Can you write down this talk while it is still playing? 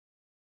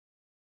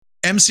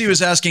MC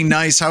was asking,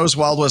 nice, how was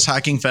Wild West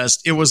Hacking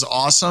Fest? It was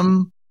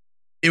awesome.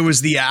 It was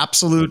the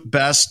absolute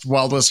best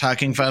Wild West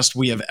Hacking Fest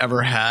we have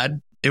ever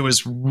had. It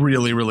was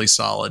really, really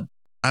solid.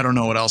 I don't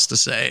know what else to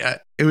say.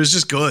 It was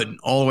just good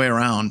all the way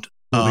around.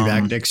 We'll be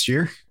back next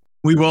year.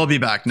 We will be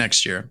back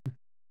next year.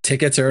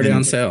 Tickets are already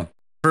on sale.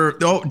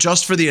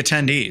 Just for the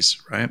attendees,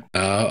 right?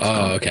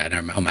 Oh, okay.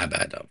 Never mind. Oh, my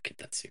bad. I'll keep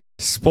that secret.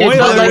 Spoiler.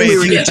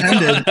 If you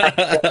attended.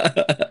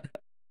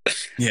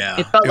 Yeah.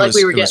 It felt like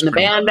we were getting the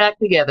band back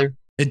together.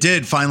 It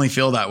did finally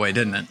feel that way,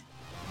 didn't it?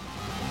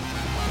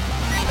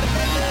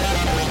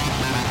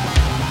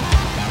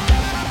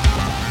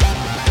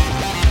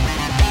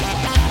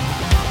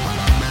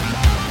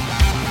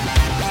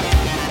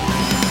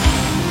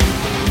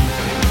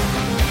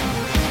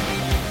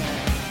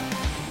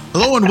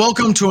 Hello and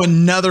welcome to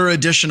another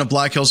edition of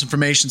Black Hills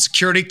Information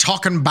Security,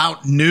 talking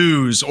about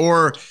news,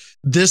 or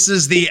this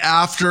is the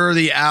after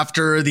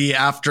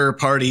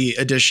party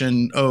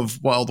edition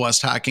of Wild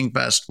West Hacking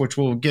Fest, which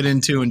we'll get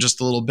into in just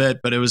a little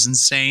bit, but it was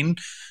insane.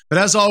 But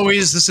as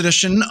always, this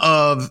edition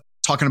of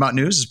Talking About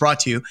News is brought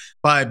to you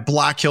by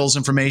Black Hills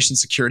Information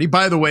Security.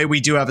 By the way, we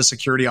do have a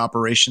security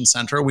operations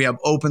center. We have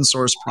open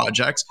source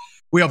projects.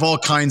 We have all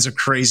kinds of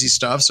crazy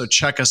stuff. So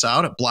check us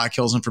out at Black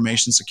Hills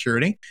Information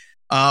Security.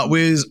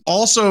 Was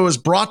also is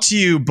brought to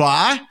you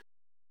by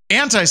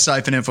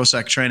Anti-Siphon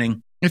Infosec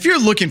Training. If you're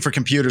looking for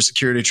computer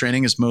security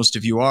training, as most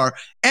of you are,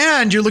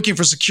 and you're looking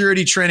for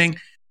security training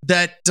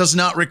that does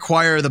not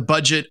require the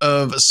budget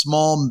of a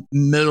small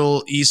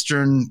Middle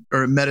Eastern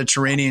or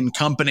Mediterranean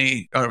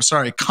country,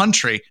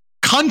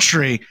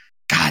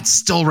 God,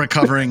 still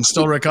recovering,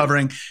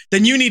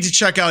 then you need to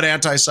check out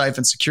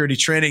Anti-Siphon Security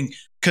Training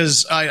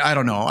because I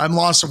don't know, I'm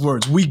lost of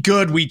words. We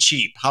good, we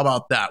cheap. How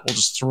about that? We'll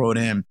just throw it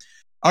in.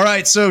 All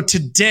right, so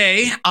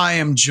today I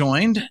am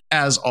joined,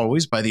 as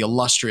always, by the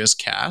illustrious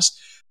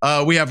cast.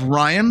 We have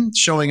Ryan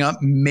showing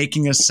up,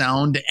 making us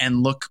sound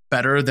and look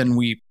better than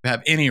we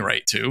have any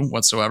right to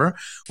whatsoever.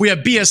 We have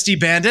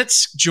BSD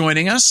Bandits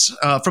joining us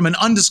from an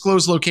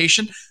undisclosed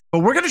location,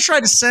 but we're going to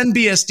try to send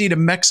BSD to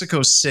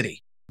Mexico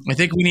City. I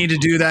think we need to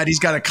do that. He's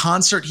got a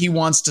concert he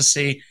wants to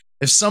see.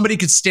 If somebody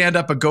could stand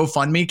up a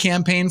GoFundMe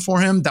campaign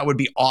for him, that would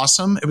be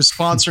awesome. It was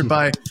sponsored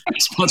by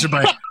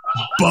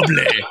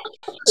Bubbly.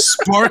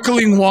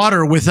 Sparkling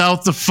water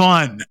without the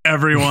fun,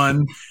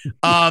 everyone.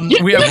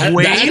 We have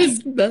Wade.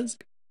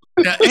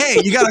 Hey,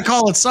 you got to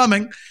call it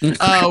something.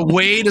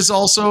 Wade is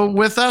also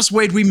with us.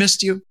 Wade, we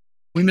missed you.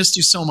 We missed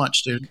you so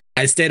much, dude.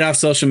 I stayed off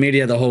social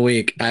media the whole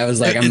week. I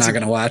was like, I'm not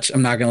going to watch.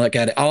 I'm not going to look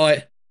at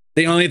it.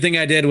 The only thing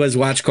I did was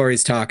watch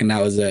Corey's talk, and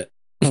that was it.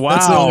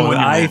 Wow,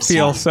 I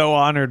feel so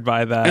honored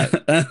by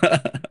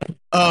that.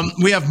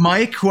 We have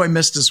Mike, who I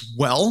missed as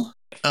well.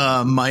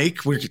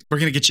 Mike, we're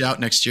going to get you out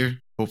next year,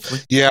 hopefully.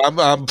 Yeah,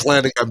 I'm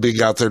planning on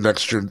being out there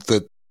next year,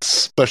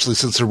 especially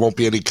since there won't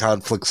be any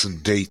conflicts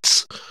in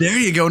dates. There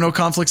you go, no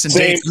conflicts in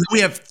dates. We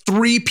have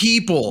 4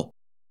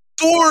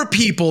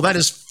 people. That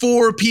is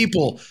 4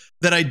 people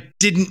that I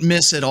didn't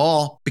miss at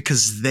all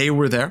because they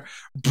were there.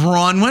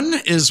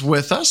 Bronwyn is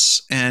with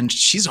us, and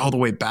she's all the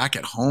way back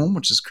at home,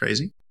 which is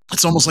crazy.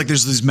 It's almost like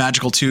there's these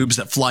magical tubes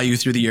that fly you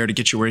through the air to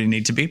get you where you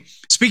need to be.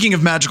 Speaking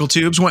of magical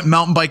tubes, went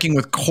mountain biking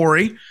with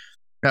Corey.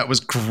 That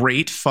was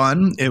great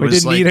fun. We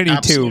didn't need any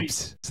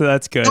tubes, so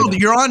that's good. Oh,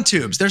 you're on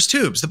tubes. There's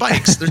tubes. The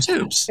bikes, they're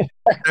tubes.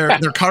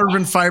 They're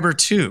carbon fiber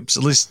tubes.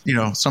 At least,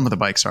 some of the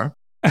bikes are.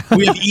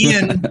 We have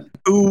Ian,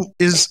 who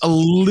is a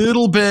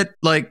little bit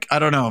a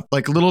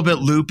little bit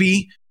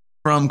loopy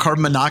from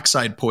carbon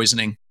monoxide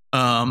poisoning.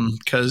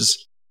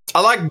 Because I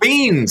like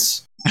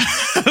beans.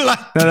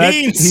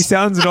 He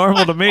sounds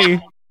normal to me.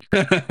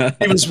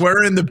 He was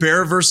wearing the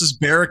bear versus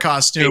bear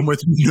costume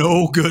with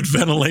no good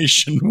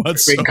ventilation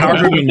whatsoever.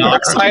 Carbon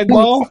monoxide,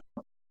 though?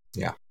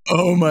 Yeah.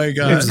 Oh my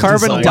God. It's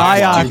carbon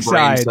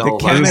dioxide. The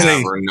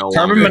chemistry.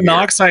 Carbon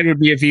monoxide would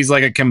be if he's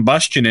like a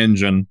combustion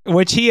engine.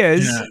 Which he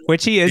is. Yeah.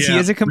 He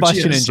is a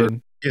combustion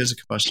engine. He is a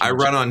combustion I engine.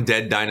 run on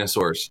dead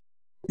dinosaurs.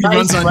 He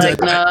runs on dead.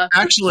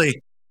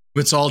 Actually,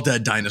 it's all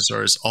dead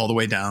dinosaurs all the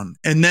way down.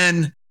 And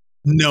then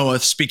Noah,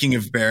 speaking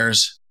of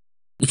bears,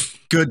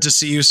 good to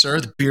see you,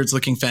 sir. The beard's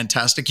looking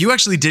fantastic. You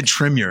actually did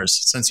trim yours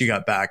since you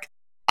got back.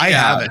 I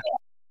haven't.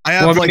 I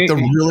have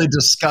the really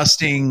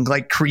disgusting,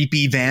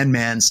 creepy Van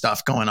Man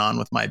stuff going on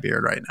with my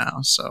beard right now.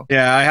 So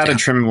yeah, I had to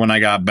trim it when I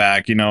got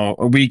back.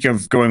 A week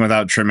of going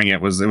without trimming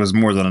it was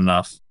more than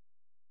enough.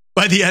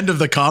 By the end of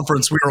the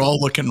conference, we were all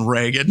looking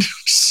ragged.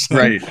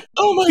 Right.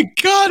 Oh my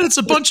God, it's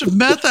a bunch of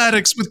meth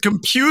addicts with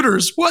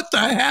computers. What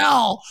the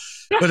hell?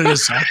 But it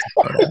is.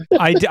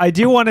 I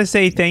do want to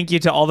say thank you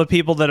to all the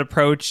people that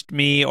approached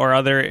me or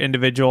other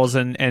individuals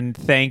and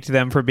thanked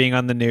them for being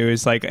on the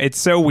news.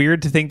 It's so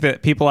weird to think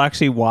that people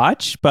actually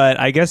watch, but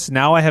I guess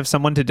now I have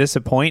someone to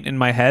disappoint in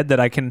my head that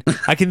I can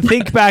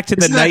think back to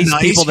the nice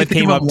people that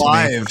came up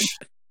to me.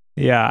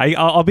 Yeah,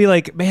 I'll be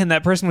like, man,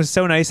 that person was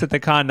so nice at the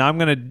con. Now I'm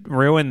going to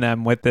ruin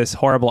them with this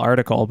horrible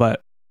article,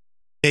 but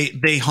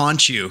They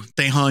haunt you.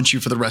 They haunt you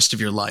for the rest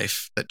of your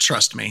life.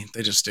 Trust me,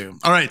 they just do.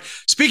 All right.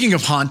 Speaking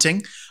of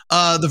haunting,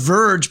 The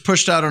Verge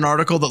pushed out an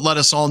article that let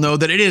us all know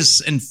that it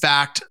is, in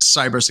fact,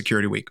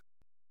 Cybersecurity Week.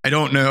 I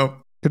don't know.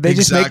 Did they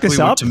just make this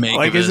what up? to make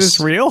Like, of is this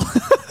real?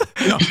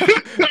 No.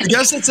 I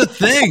guess it's a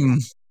thing.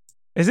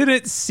 Isn't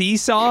it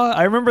Seesaw?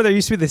 I remember there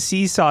used to be the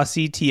Seesaw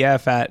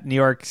CTF at New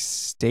York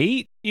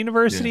State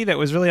University that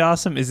was really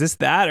awesome. Is this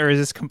that, or is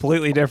this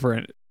completely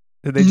different?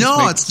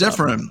 No, it's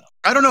different.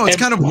 I don't know. It's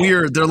kind of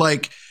weird. They're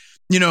like,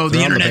 the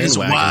internet is a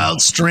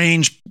wild,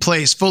 strange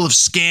place full of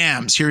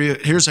scams.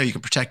 Here's how you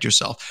can protect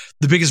yourself.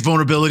 The biggest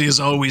vulnerability is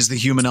always the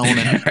human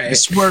element. Right. I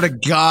swear to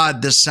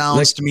God, this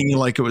sounds to me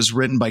like it was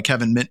written by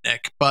Kevin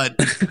Mitnick, but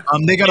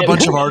they got a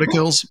bunch of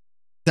articles.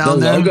 The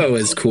logo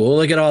is cool.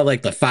 Look at all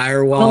like the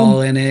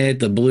firewall in it,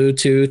 the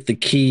Bluetooth, the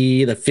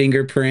key, the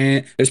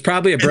fingerprint. There's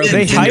probably a broken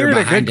They finger hired a good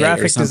behind it or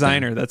graphic something.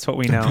 designer. That's what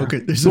we know.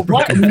 There's a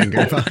broken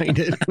finger behind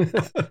it.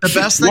 The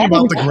best thing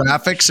about the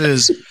graphics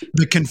is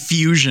the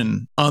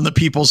confusion on the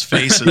people's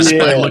faces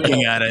by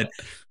looking at it.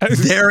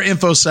 They're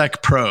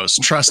InfoSec pros.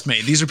 Trust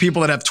me. These are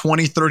people that have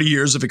 20, 30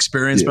 years of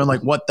experience, but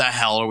like, what the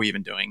hell are we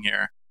even doing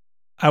here?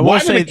 Why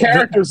do the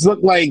characters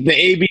look like the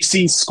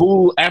ABC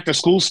school after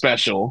school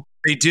special?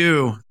 They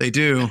do.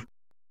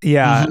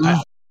 Yeah. Mm-hmm.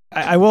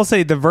 I will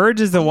say The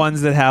Verge is the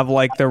ones that have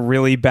like the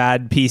really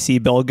bad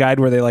PC build guide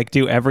where they like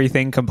do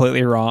everything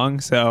completely wrong.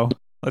 So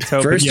let's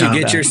hope. First, you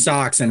get your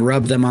socks and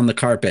rub them on the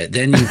carpet.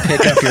 Then you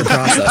pick up your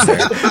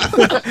processor.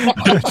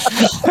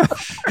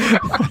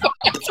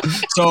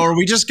 So are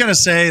we just going to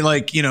say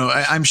like,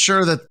 I'm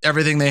sure that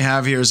everything they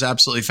have here is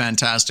absolutely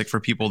fantastic for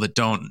people that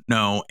don't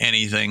know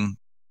anything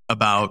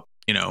about,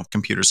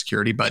 computer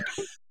security, but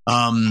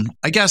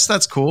I guess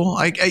that's cool.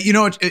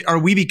 Are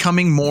we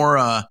becoming more?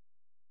 Are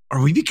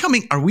we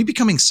becoming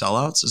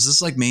sellouts? Is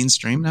this like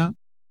mainstream now?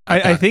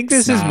 I think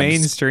this is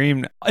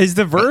mainstream. Is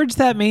The Verge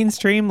that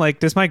mainstream? Like,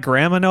 does my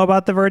grandma know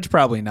about The Verge?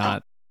 Probably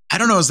not. I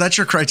don't know. Is that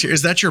your criteria?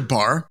 Is that your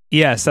bar?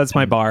 Yes, that's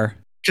my bar.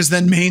 Because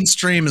then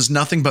mainstream is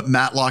nothing but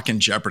Matlock and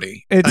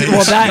Jeopardy.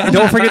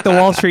 Don't forget the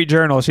Wall Street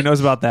Journal. She knows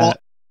about that.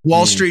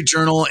 Wall Street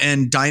Journal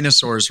and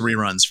dinosaurs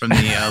reruns from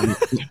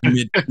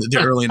the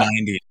early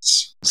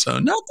 90s. So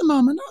not the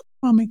mama.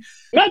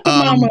 Not the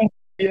mama.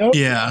 Yep.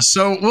 Yeah.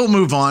 So we'll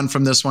move on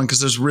from this one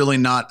because there's really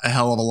not a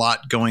hell of a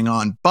lot going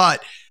on.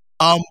 But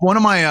one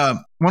of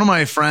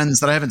my friends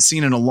that I haven't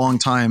seen in a long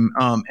time,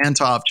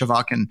 Antov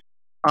Chavakin,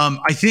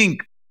 I think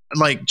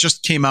like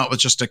just came out with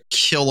just a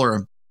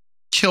killer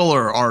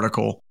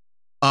article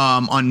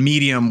on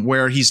Medium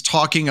where he's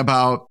talking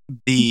about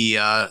the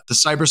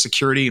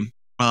cybersecurity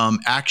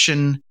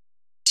action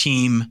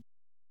team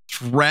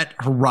threat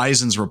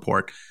horizons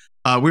report.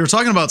 We were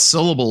talking about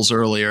syllables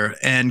earlier,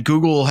 and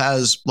Google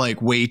has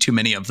like way too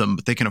many of them,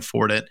 but they can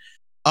afford it.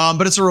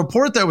 But it's a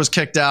report that was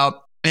kicked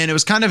out, and it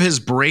was kind of his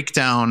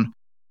breakdown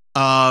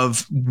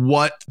of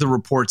what the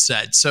report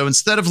said. So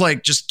instead of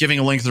like just giving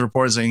a link to the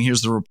report and saying,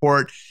 here's the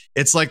report,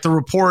 it's like the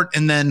report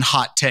and then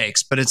hot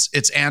takes, but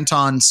it's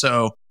Anton.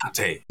 So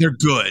they're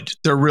good.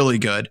 They're really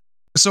good.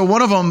 So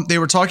one of them, they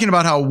were talking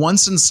about how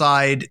once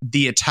inside,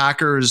 the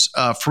attackers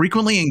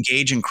frequently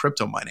engage in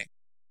crypto mining,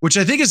 which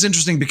I think is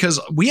interesting because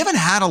we haven't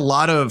had a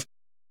lot of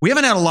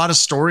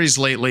stories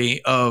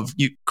lately of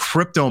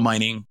crypto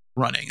mining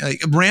running. Like,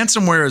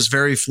 ransomware is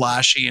very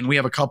flashy, and we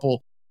have a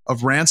couple of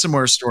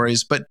ransomware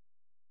stories. But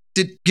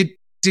did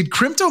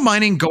crypto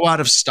mining go out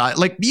of style?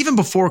 Like even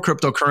before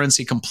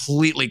cryptocurrency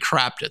completely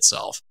crapped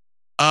itself,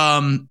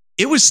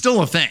 it was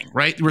still a thing,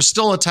 right? There were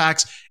still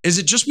attacks. Is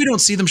it just we don't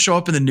see them show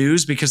up in the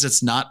news because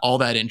it's not all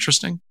that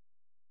interesting?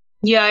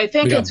 Yeah, I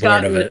think it's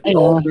gotten to be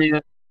old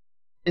news.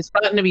 It's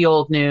gotten to be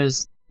old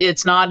news.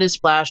 It's not as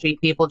flashy.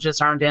 People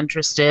just aren't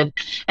interested.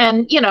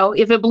 And,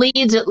 if it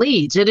bleeds, it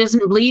leads. It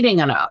isn't bleeding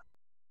enough.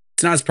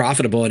 It's not as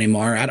profitable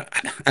anymore.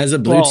 As a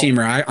blue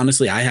teamer,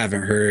 I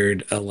haven't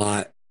heard a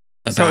lot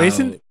about. So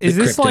is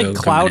this like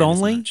cloud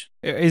only?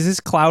 Is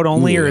this cloud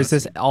only, or is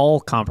this all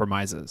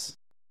compromises?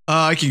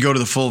 I can go to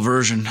the full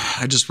version.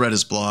 I just read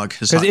his blog.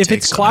 Because if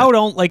it's cloud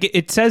only, like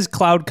it says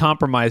cloud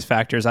compromise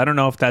factors. I don't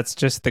know if that's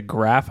just the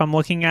graph I'm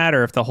looking at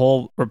or if the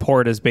whole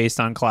report is based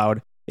on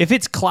cloud. If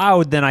it's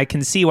cloud, then I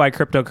can see why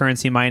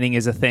cryptocurrency mining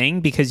is a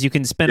thing, because you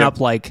can spin up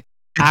like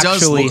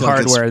actually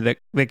hardware that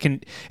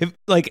can,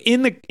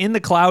 in the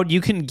cloud,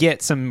 you can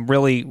get some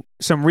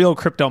real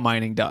crypto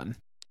mining done.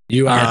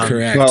 You are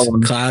correct.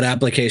 Cloud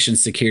application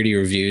security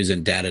reviews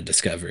and data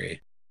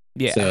discovery.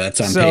 Yeah. So that's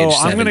on page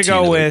 17 I'm going to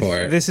go with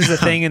report. This is a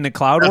thing in the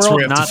cloud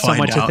world, not so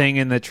much a thing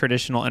in the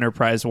traditional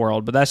enterprise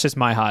world. But that's just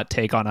my hot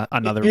take on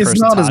another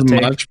person's hot take. It's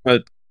not as much,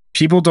 but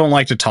people don't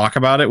like to talk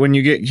about it when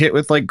you get hit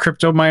with like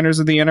crypto miners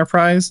of the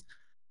enterprise.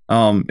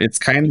 It's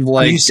kind of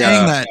like.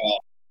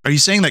 Are you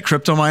saying that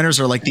crypto miners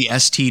are like the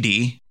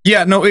STD?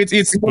 Yeah, no, it's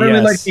literally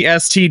like the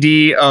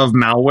STD of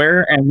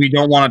malware, and we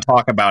don't want to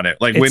talk about it.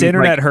 Like it's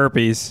internet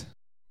herpes.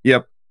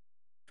 Yep.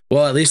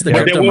 Well, at least the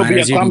crypto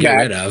miners you can get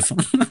rid of.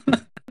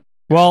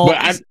 Well, but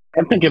I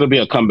think it'll be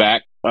a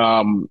comeback.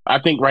 I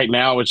think right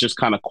now it's just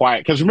kind of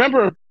quiet because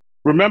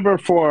remember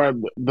for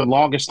the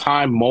longest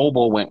time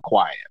mobile went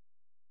quiet,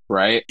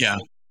 right? Yeah,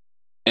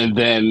 and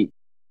then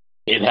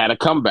it had a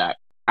comeback.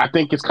 I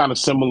think it's kind of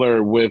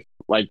similar with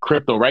like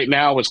crypto. Right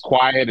now it's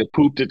quiet. It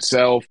pooped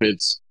itself.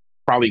 It's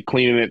probably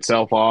cleaning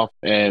itself off,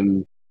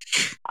 and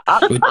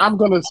I'm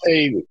gonna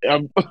say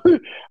I'm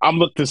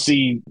looking to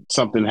see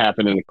something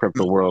happen in the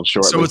crypto world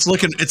shortly. So it's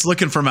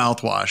looking for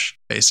mouthwash,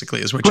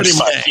 basically, is what pretty you're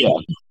much.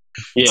 saying.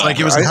 Yeah. It's like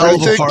it was a hell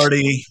of a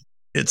party.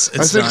 I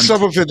think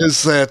some of it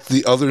is that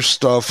the other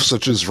stuff,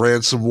 such as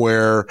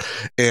ransomware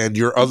and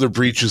your other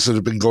breaches that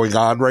have been going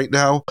on right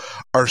now,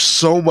 are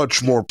so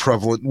much more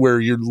prevalent. Where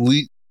you've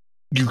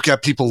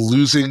got people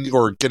losing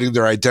or getting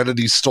their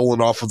identities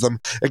stolen off of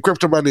them, and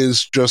crypto money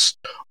is just,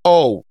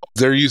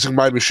 they're using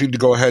my machine to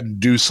go ahead and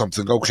do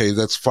something. Okay,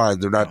 that's fine.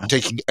 They're not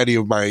taking any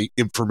of my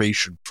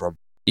information from.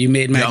 You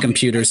made my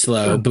computer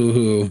slow.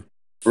 Boo-hoo.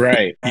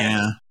 Right.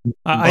 Yeah.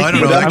 I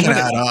don't know. That can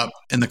add up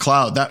in the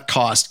cloud. That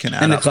cost can add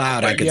up. In the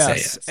cloud, I could say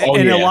yes.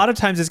 And a lot of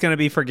times it's going to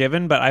be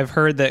forgiven, but I've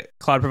heard that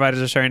cloud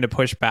providers are starting to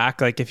push back.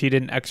 Like if you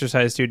didn't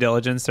exercise due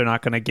diligence, they're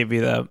not going to give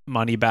you the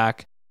money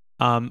back.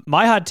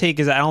 My hot take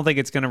is I don't think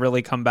it's going to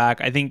really come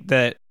back. I think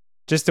that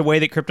just the way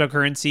that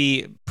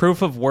cryptocurrency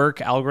proof of work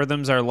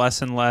algorithms are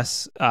less and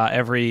less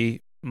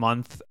every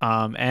month.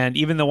 And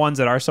even the ones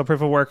that are still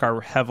proof of work are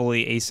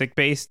heavily ASIC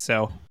based.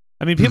 So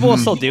I mean, people will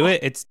still do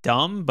it. It's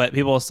dumb, but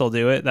people will still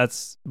do it.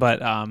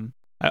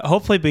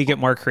 Hopefully we get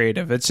more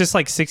creative. It's just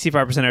like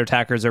 65% of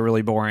attackers are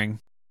really boring.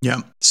 Yeah.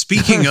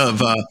 Speaking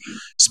of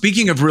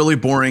really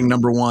boring,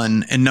 number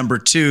one, and number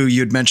two,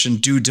 you had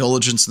mentioned due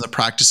diligence and the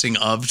practicing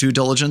of due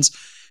diligence.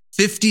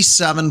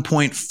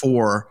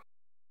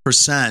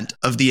 57.4%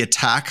 of the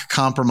attack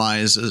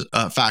compromise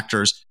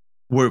factors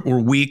were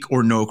weak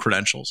or no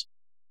credentials,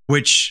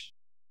 which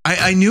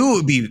I knew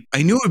it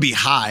would be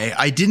high.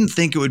 I didn't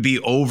think it would be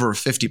over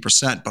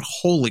 50%, but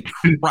holy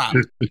crap,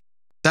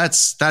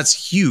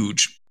 that's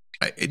huge.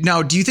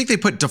 Now, do you think they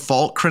put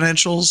default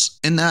credentials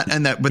in that,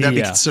 and would that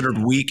be considered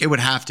weak? It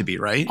would have to be,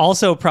 right?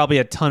 Also, probably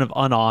a ton of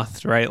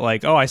unauth, right?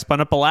 Like, I spun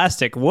up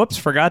Elastic. Whoops,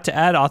 forgot to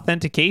add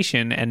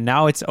authentication, and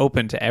now it's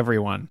open to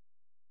everyone.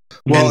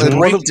 Well, the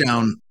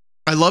breakdown.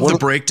 I love the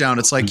breakdown.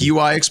 It's like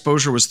UI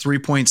exposure was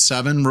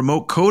 3.7,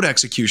 remote code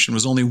execution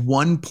was only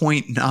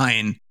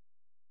 1.9.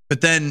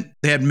 But then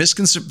they had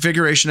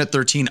misconfiguration at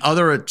 13,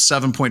 other at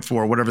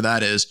 7.4, whatever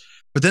that is.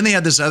 But then they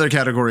had this other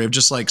category of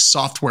just like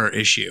software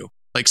issue,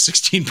 like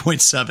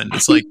 16.7.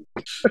 It's like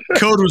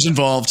code was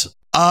involved.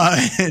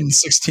 And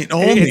 16.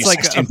 It's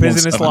like a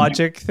business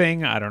logic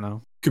thing. I don't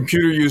know.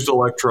 Computer used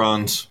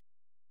electrons.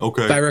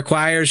 Okay. That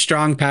requires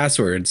strong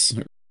passwords.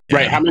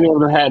 Right. How many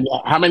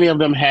of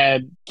them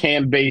had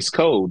CAN-based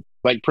code?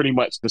 Like pretty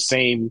much the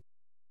same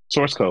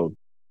source code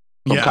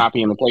from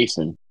copying and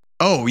pasting.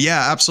 Oh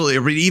yeah,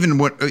 absolutely.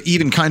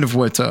 Even kind of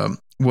what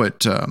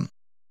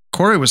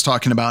Corey was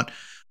talking about.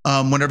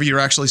 Whenever you're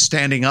actually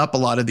standing up, a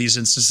lot of these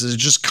instances, it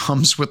just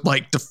comes with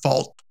like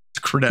default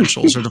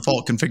credentials or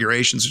default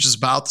configurations, which is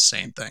about the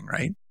same thing,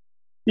 right?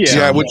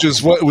 Yeah, which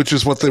is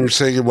what they were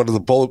saying in one of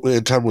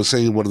the Tom was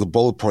saying in one of the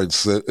bullet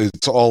points, that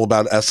it's all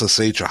about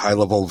SSH, a high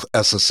level of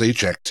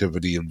SSH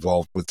activity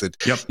involved with it,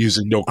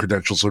 using no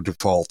credentials or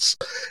defaults,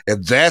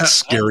 and that's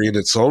scary in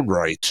its own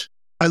right.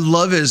 I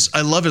love his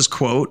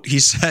quote. He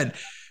said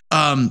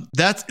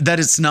that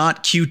it's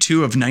not Q2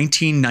 of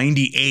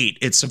 1998;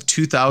 it's of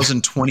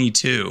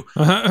 2022,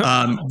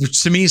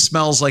 which to me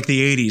smells like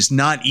the 80s,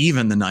 not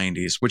even the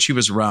 90s, which he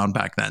was around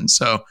back then.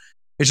 So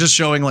it's just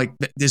showing like,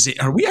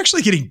 are we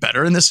actually getting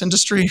better in this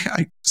industry?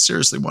 I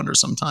seriously wonder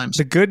sometimes.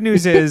 The good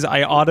news is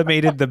I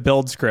automated the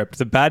build script.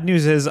 The bad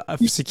news is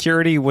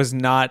security was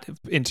not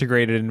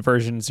integrated in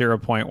version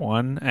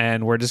 0.1,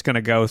 and we're just going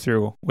to go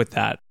through with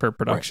that for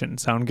production. Right.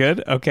 Sound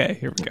good? Okay,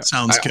 here we go.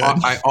 Sounds good.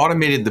 I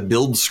automated the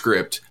build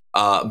script,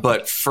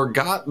 but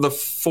forgot the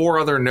 4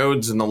 other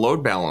nodes in the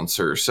load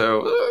balancer,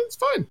 so it's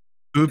fine.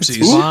 Oopsies.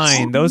 It's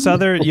fine. Those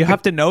other, you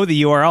have to know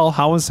the URL.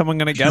 How is someone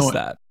going to guess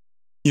that?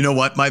 You know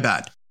what? My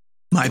bad.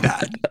 My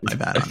bad.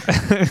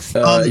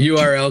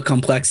 URL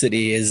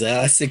complexity is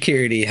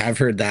security. I've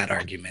heard that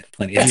argument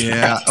plenty of times.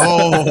 Yeah.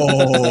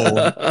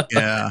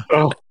 Yeah.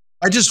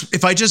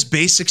 If I just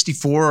base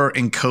 64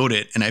 encode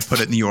it and I put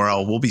it in the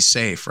URL, we'll be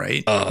safe,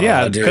 right?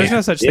 There's no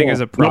such thing as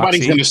a proxy.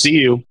 Nobody's going to see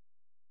you.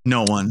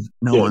 No one.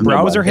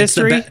 Browser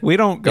history. We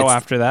don't go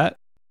after that.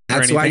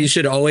 That's why you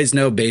should always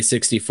know base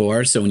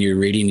 64. So when you're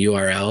reading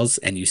URLs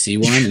and you see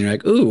one and you're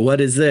like, ooh,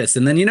 what is this?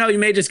 And then, you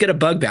may just get a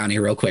bug bounty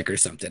real quick or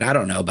something. I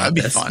don't know about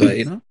this,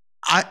 fun.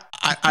 But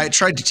I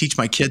tried to teach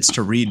my kids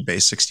to read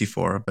base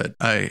 64, but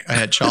I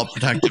had Child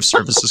Protective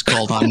Services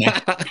called on me.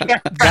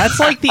 That's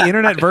like the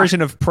internet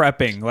version of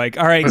prepping. Like,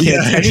 all right,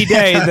 kids, any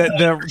day that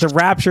the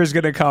rapture is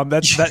going to come.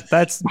 That's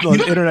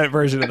the internet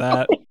version of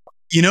that.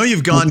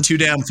 You've gone too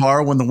damn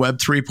far when the Web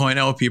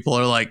 3.0 people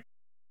are like,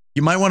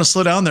 you might want to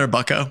slow down there,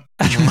 bucko.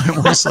 You might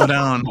want to slow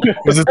down.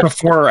 Was it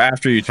before or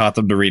after you taught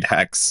them to read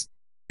hex?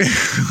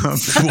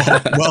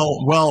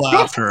 well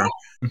after.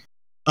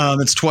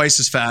 It's twice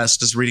as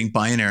fast as reading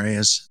binary,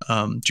 as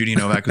Judy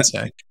Novak would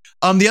say.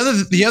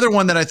 The other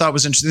one that I thought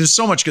was interesting, there's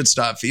so much good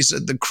stuff. He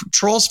said the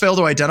trolls fail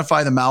to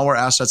identify the malware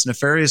asset's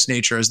nefarious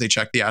nature as they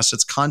check the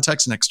asset's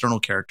context and external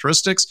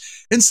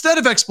characteristics instead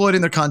of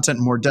exploiting their content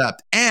in more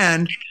depth.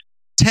 And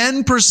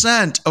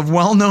 10% of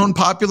well-known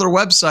popular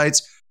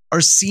websites are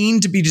seen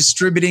to be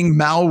distributing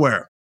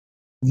malware.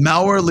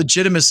 malware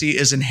legitimacy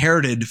is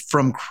inherited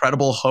from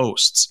credible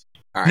hosts.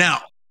 All right.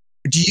 Now,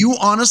 do you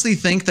honestly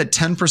think that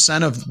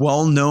 10% of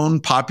well-known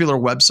popular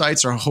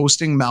websites are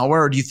hosting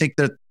malware, or do you think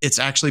that it's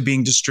actually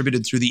being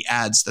distributed through the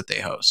ads that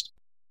they host?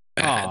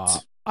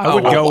 Ads. I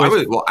would go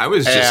with I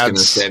was just going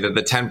to ads. say that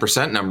the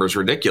 10% number is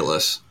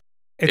ridiculous.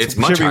 it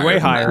much should be way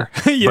higher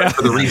higher. than Yeah.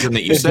 For the reason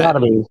that you It's said. gotta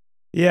be.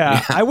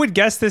 Yeah, I would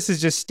guess this is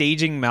just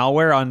staging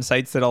malware on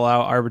sites that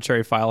allow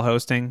arbitrary file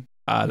hosting.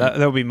 That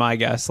would be my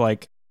guess.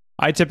 Like,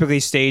 I typically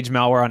stage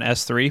malware on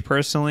S3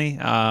 personally,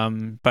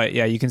 but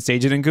yeah, you can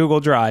stage it in Google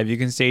Drive. You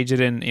can stage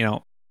it in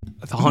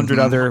 100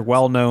 other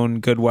well-known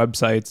good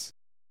websites.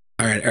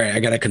 All right. I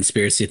got a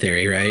conspiracy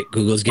theory. Right?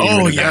 Google's getting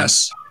rid of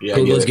yes. Yeah,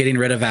 Google's getting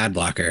rid of ad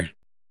blocker.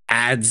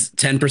 Ads.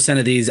 10%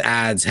 of these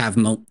ads have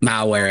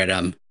malware in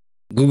them.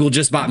 Google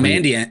just bought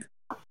Mandiant.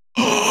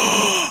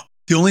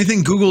 The only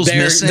thing Google's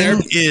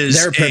missing is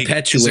they're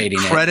perpetuating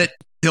a credit.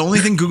 The only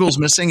thing Google's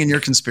missing in your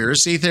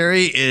conspiracy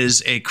theory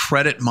is a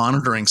credit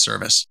monitoring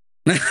service.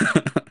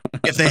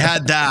 If they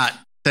had that,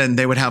 then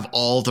they would have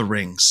all the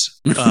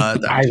rings.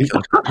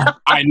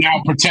 I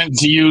now pretend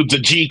to use the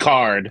G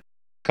card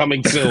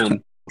coming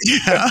soon.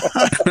 Yeah.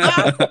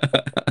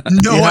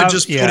 I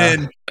just put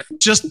in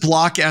just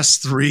block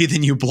S3,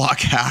 then you block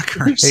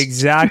hackers.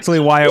 Exactly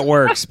why it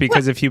works,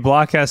 because if you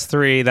block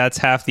S3, that's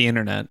half the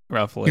internet,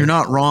 roughly. You're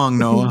not wrong,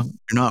 Noah.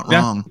 You're not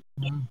wrong.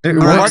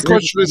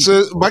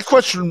 My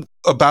question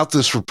about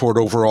this report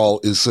overall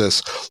is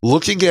this: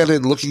 looking at it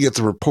and looking at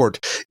the report,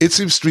 it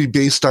seems to be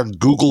based on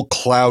Google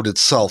Cloud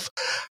itself.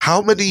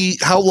 How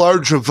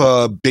large of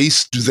a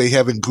base do they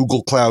have in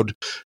Google Cloud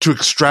to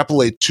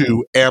extrapolate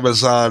to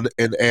Amazon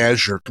and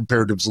Azure,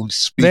 comparatively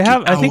speaking? They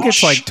have, I think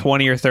it's like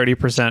 20 or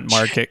 30%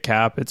 market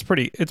cap. It's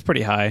pretty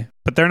high,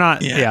 but they're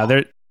not.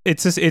 Yeah,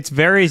 it's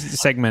very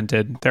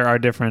segmented. There are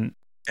different.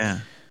 Yeah.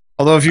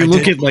 Although if you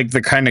look at like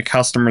the kind of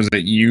customers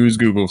that use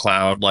Google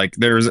Cloud, like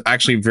there's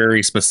actually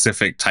very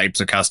specific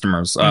types of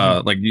customers.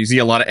 Like you see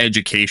a lot of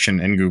education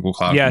in Google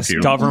Cloud. Yes,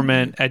 Compute.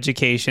 Government,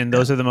 education,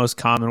 those are the most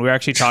common. We were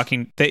actually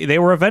talking. They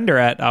were a vendor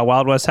at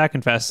Wild West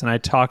Hackin' Fest, and I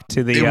talked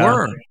to the.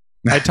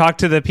 I talked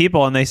to the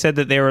people, and they said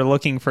that they were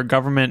looking for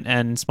government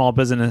and small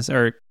business.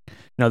 Or,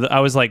 I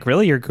was like,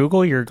 really, you're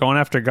Google? You're going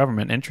after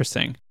government?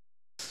 Interesting.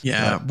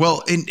 Yeah.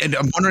 Well, and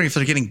I'm wondering if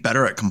they're getting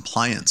better at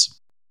compliance.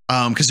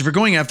 Because if you're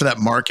going after that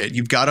market,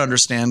 you've got to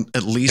understand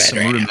at least some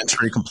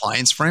rudimentary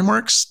compliance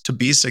frameworks to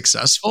be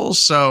successful.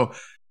 So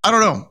I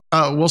don't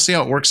know. We'll see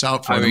how it works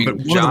out for them. But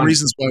one of the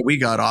reasons why we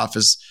got off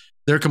is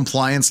their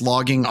compliance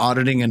logging,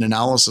 auditing, and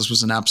analysis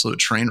was an absolute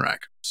train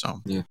wreck.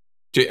 So yeah.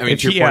 I mean,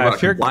 to your point about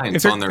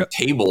compliance, on their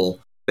table,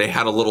 they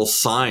had a little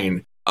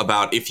sign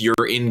about if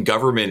you're in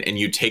government and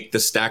you take the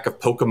stack of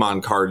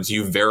Pokemon cards,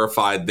 you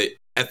verified that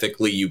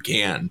ethically you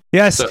can.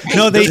 Yes. So,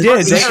 no, they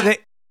did.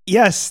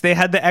 Yes, they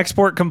had the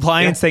export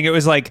compliance thing. It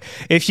was like,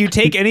 if you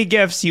take any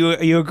gifts,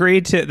 you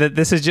agree to that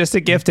this is just a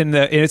gift, and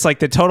it's like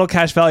the total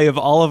cash value of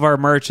all of our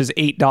merch is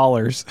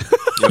 $8.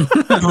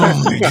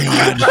 Oh my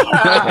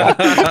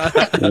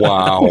god!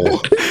 Wow.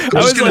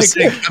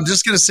 I'm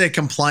just gonna say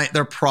compliant.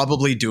 They're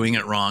probably doing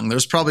it wrong.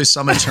 There's probably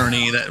some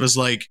attorney that was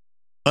like,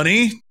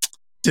 "Honey,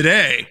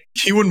 today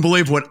you wouldn't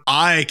believe what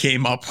I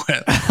came up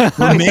with.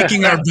 We're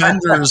making our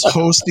vendors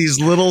host these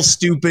little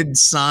stupid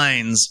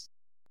signs."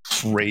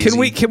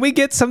 Crazy. Can we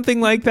get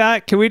something like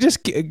that? Can we just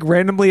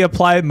randomly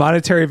apply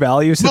monetary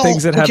values to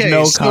things that have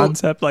no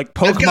concept, like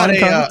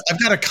Pokemon? I've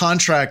got a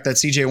contract that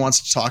CJ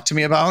wants to talk to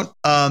me about.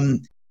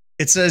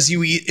 It says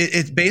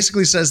it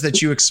basically says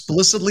that you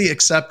explicitly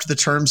accept the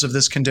terms of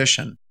this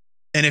condition,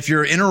 and if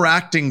you're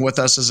interacting with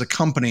us as a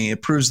company,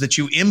 it proves that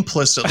you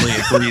implicitly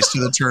agree to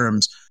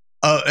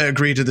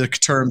the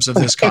terms of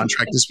this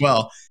contract as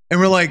well. And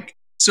we're like,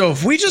 so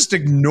if we just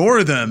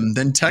ignore them,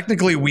 then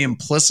technically we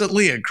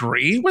implicitly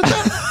agree with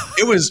them.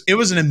 It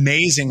was an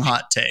amazing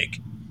hot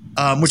take,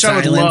 which I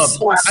would love.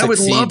 I would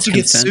love to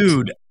get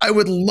sued. I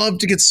would love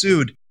to get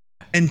sued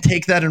and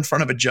take that in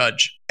front of a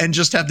judge and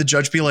just have the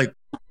judge be like,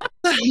 "What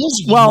the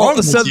hell's wrong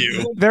with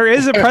you?" There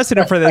is a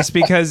precedent for this,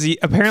 because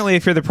apparently,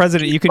 if you're the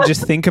president, you can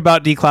just think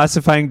about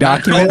declassifying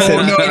documents. No.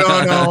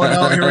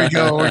 Here we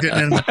go. We're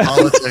getting into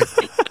politics.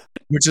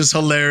 Which is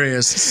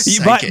hilarious.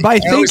 By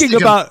thinking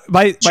about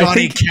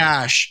Johnny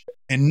Cash,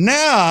 and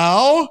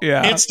now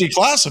it's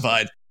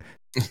declassified.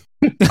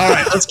 All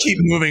right, let's keep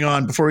moving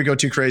on before we go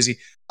too crazy.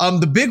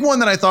 The big one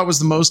that I thought was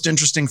the most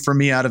interesting for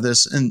me out of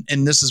this, and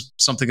this is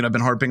something that I've been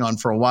harping on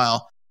for a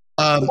while.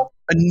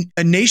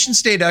 A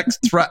nation-state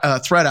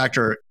threat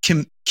actor,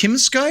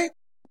 Kimsky,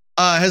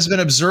 has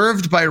been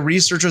observed by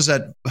researchers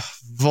at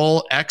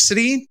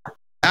Volexity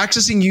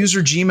accessing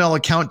user Gmail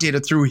account data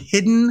through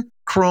hidden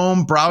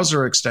Chrome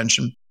browser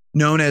extension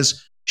known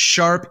as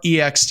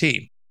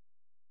SharpExt.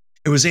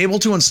 It was able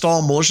to install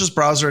a malicious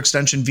browser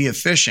extension via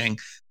phishing,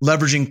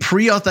 leveraging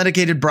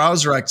pre-authenticated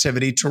browser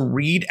activity to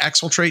read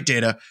exfiltrate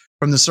data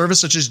from the service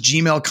such as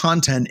Gmail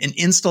content and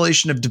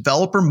installation of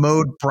developer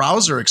mode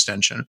browser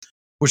extension,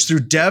 which through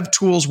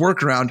DevTools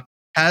workaround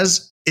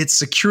has its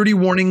security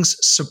warnings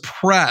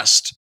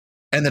suppressed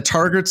and the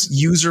target's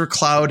user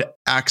cloud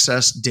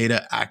access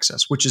data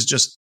access, which is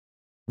just,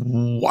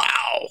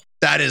 wow,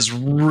 that is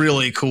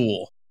really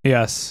cool.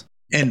 Yes.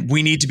 And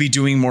we need to be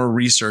doing more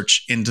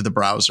research into the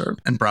browser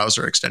and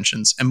browser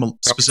extensions, and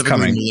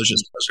specifically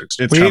malicious browser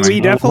extensions.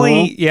 We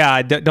definitely,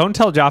 don't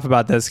tell Joff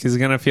about this because he's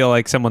going to feel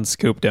like someone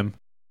scooped him.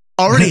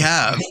 Already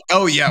have.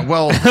 Oh, yeah.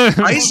 Well,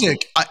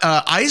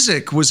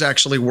 Isaac was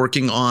actually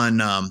working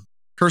on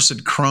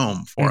Cursed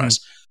Chrome for us,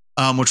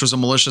 which was a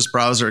malicious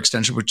browser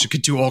extension, which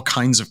could do all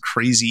kinds of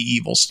crazy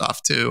evil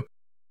stuff too.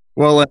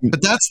 Well,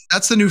 but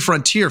that's the new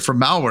frontier for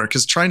malware,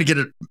 because trying to get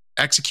it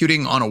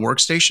executing on a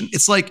workstation,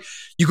 it's like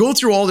you go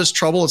through all this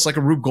trouble. It's like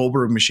a Rube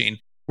Goldberg machine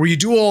where you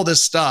do all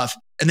this stuff,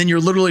 and then you're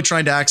literally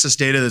trying to access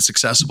data that's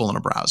accessible in a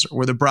browser,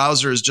 where the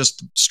browser is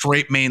just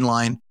straight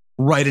mainline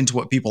right into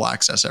what people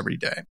access every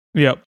day.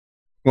 Yep.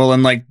 Well,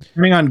 and like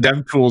turning on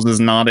DevTools is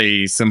not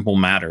a simple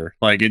matter.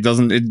 Like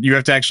you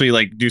have to actually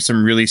like do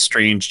some really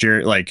strange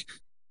like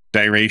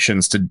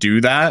gyrations to do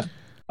that.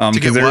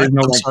 Because there is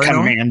no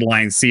command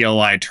line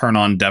CLI turn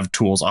on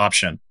DevTools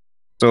option.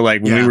 So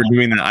like when we were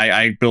doing that,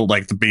 I built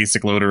like the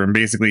basic loader and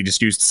basically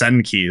just used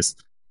send keys,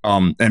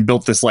 and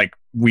built this like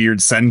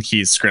weird send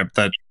keys script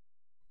that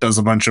does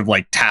a bunch of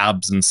like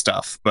tabs and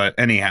stuff. But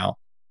anyhow,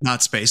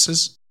 not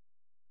spaces.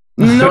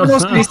 No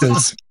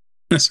spaces.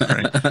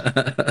 Sorry.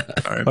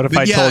 What if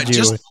I told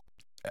you?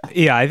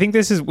 I think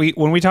this is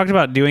when we talked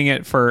about doing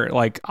it for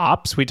like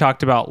ops, we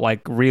talked about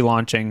like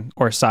relaunching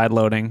or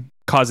sideloading,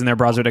 causing their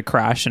browser to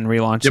crash and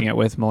relaunching it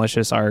with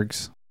malicious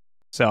args.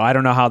 So I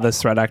don't know how the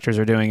threat actors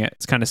are doing it.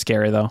 It's kind of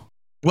scary though.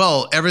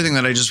 Well, everything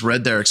that I just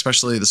read there,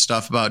 especially the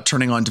stuff about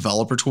turning on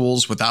developer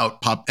tools without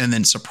and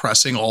then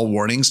suppressing all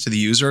warnings to the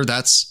user,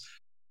 that's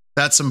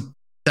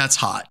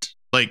hot.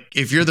 Like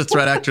if you're the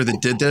threat actor that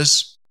did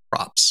this,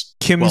 props.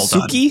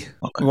 Kimsuki,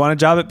 you want a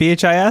job at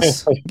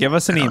BHIS? Give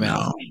us an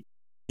email.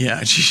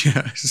 Yeah.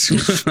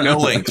 No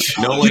links.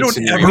 No we links.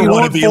 Don't ever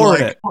want to be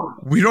like,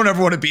 we don't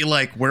ever want to be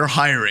like, we're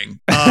hiring.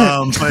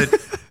 But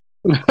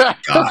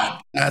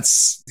God,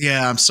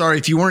 I'm sorry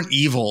if you weren't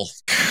evil.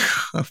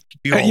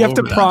 You have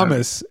to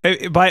promise.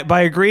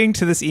 By agreeing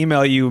to this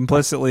email, you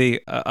implicitly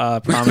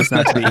promise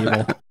not to be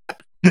evil.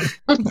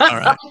 All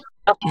right.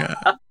 Yeah.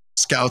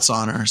 Scouts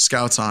honor.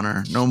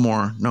 No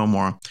more.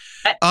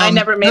 I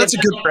never made that's a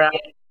good route.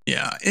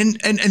 Yeah. And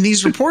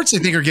these reports, I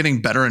think, are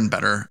getting better and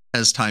better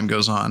as time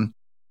goes on.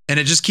 And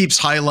it just keeps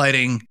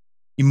highlighting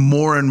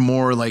more and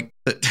more like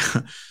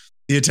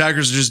the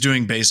attackers are just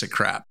doing basic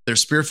crap. They're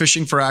spear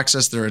phishing for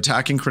access. They're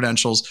attacking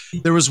credentials.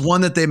 There was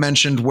one that they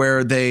mentioned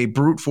where they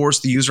brute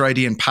force the user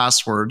ID and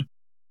password,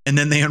 and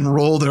then they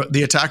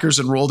the attackers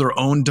enroll their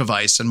own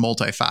device in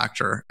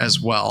multi-factor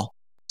as well.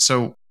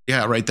 So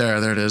yeah, right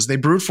there it is. They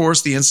brute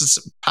force the instance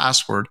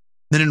password,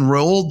 then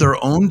enrolled their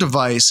own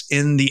device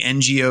in the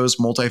NGO's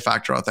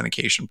multi-factor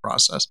authentication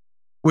process,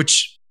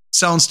 which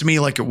sounds to me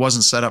like it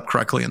wasn't set up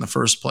correctly in the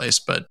first place,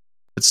 but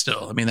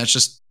still, I mean,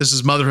 this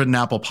is motherhood and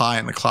apple pie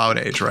in the cloud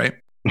age, right?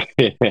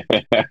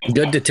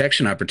 Good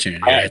detection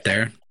opportunity right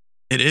there.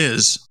 It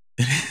is.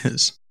 You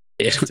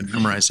have to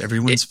memorize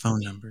everyone's phone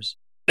numbers.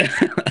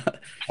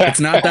 It's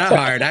not that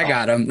hard. I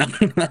got them.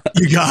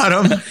 You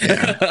got them?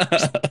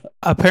 Yeah.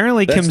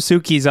 Apparently,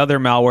 Kimsuki's other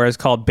malware is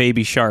called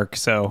Baby Shark,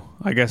 so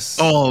I guess...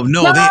 Oh,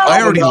 no.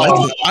 I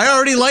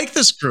already like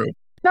this group.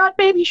 Not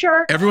Baby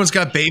Shark. Everyone's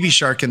got Baby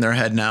Shark in their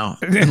head now.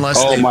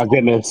 My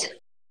goodness.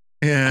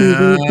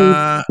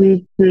 Yeah.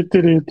 Here we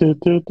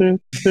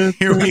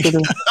go.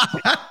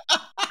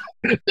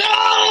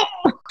 No!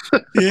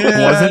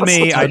 It wasn't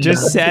me.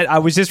 I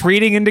was just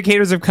reading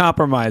indicators of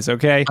compromise,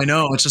 okay? I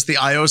know. It's just the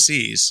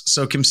IOCs.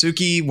 So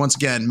Kimsuki, once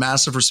again,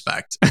 massive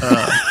respect.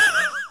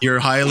 You're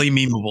highly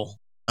memeable.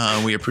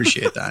 We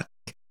appreciate that.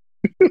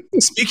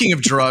 Speaking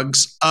of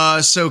drugs,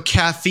 so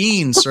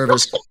Caffeine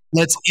service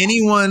lets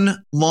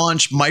anyone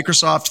launch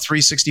Microsoft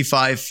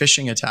 365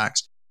 phishing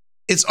attacks.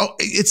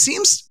 It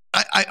seems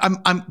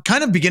I'm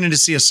kind of beginning to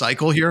see a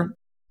cycle here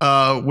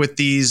with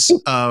these.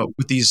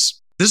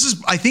 This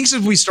is, I think,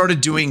 since we started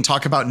doing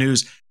Talk About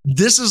News,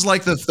 this is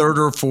like the third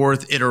or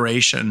fourth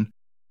iteration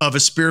of a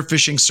spear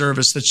phishing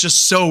service that's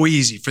just so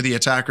easy for the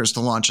attackers to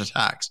launch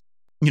attacks.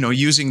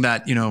 Using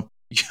that,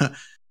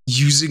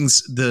 using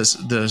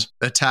the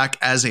attack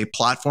as a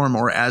platform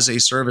or as a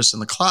service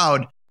in the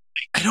cloud.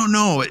 I don't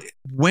know.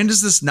 When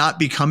does this not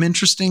become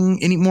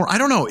interesting anymore? I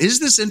don't know. Is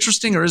this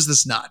interesting or is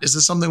this not? Is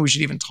this something we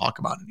should even talk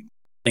about anymore?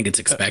 I think it's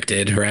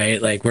expected, right?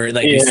 Like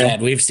you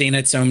said, we've seen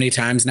it so many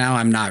times now.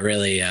 I'm not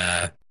really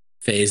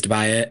phased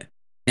by it.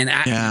 And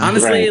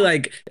honestly,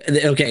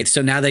 okay,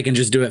 so now they can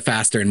just do it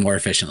faster and more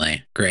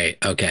efficiently. Great.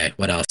 Okay.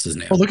 What else is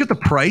new? Well, look at the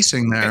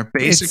pricing there.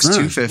 Basics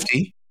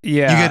 $250.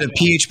 Yeah. You get a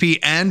PHP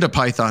and a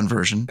Python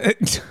version.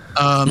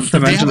 To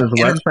mention this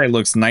website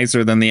looks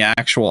nicer than the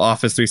actual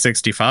Office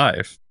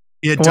 365.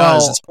 It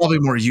does. It's probably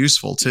more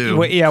useful too.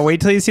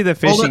 Wait till you see the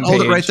phishing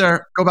Hold it right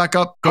there. Go back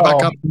up.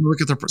 Back up and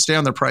look at stay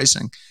on their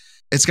pricing.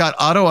 It's got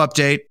auto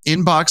update,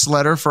 inbox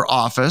letter for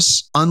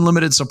Office,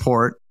 unlimited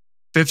support,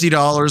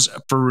 $50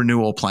 for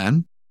renewal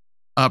plan.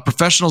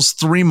 Professionals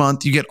 3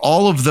 month. You get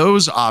all of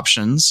those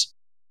options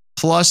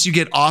plus you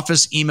get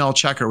Office Email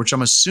Checker, which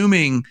I'm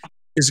assuming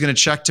is going to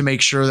check to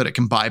make sure that it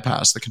can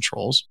bypass the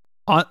controls.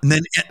 And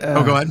then,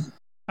 go ahead.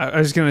 I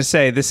was going to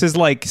say, this is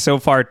like so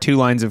far 2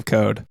 lines of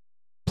code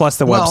plus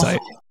the website.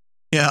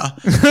 Yeah.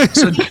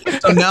 So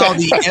now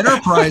the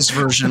enterprise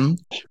version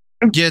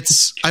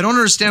gets, I don't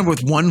understand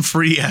what one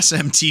free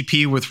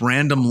SMTP with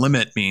random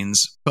limit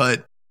means,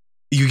 but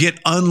you get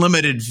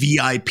unlimited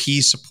VIP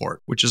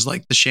support, which is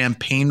like the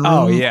champagne room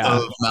of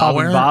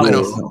malware. I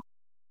don't know.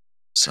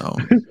 So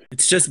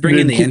it's just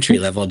bringing the entry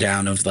level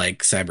down of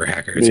like cyber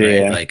hackers,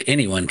 right? Like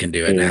anyone can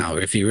do it now.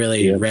 If you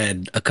really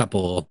read a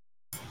couple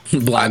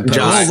blog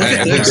posts,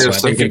 I think there's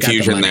some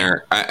confusion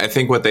there. I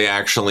think what they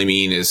actually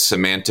mean is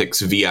semantics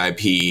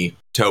VIP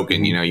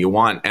token. You know, you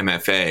want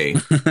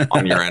MFA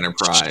on your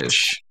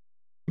enterprise.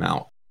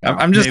 No.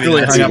 I'm just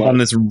really hung up on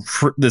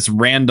this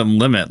random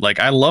limit. Like,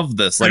 I love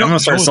this. Like, I'm gonna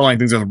start selling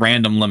things with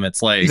random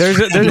limits. Like,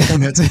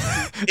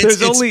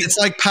 it's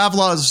like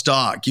Pavlov's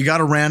dog. You got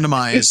to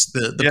randomize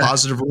the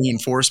positive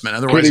reinforcement.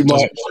 Otherwise, it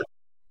doesn't work.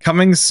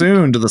 Coming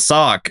soon to the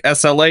SOC,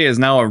 SLA is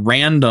now a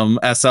random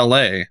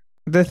SLA.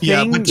 But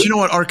you know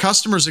what? Our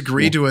customers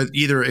agree to it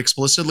either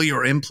explicitly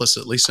or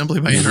implicitly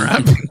simply by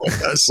interacting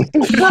with us.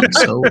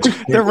 So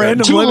the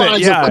random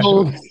limit,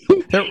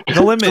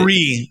 the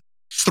limit.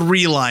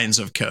 3 lines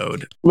of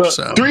code. Look,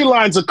 3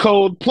 lines of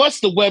code plus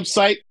the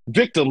website.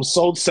 Victims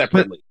sold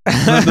separately.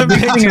 The big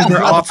thing is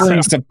they're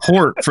offering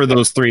support for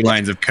those 3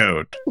 lines of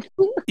code.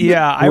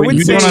 Yeah, I would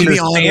you say don't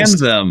understand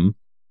them.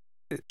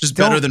 Just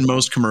better than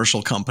most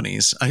commercial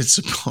companies, I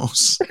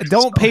suppose.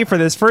 Don't pay for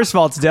this. First of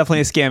all, it's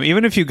definitely a scam.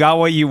 Even if you got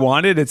what you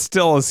wanted, it's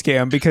still a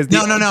scam because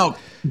no.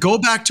 Go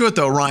back to it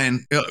though,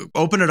 Ryan.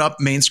 Open it up,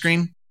 main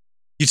screen.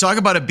 You talk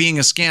about it being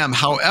a scam.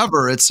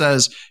 However, it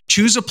says,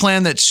 choose a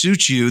plan that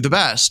suits you the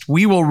best.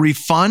 We will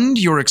refund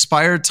your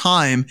expired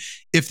time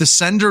if the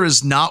sender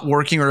is not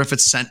working or if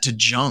it's sent to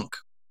junk.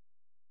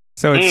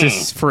 So it's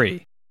just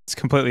free. It's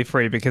completely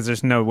free because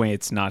there's no way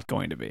it's not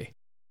going to be.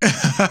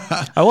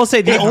 I will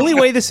say the only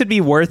way this would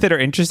be worth it or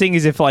interesting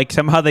is if like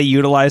somehow they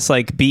utilize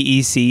like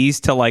BECs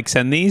to like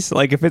send these.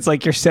 Like if it's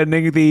like you're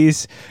sending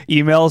these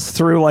emails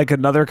through like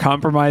another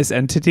compromised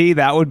entity,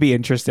 that would be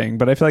interesting.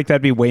 But I feel like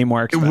that'd be way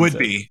more expensive. It would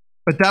be.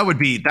 But that would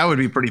be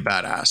pretty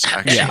badass,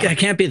 actually. Yeah, it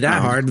can't be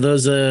that hard.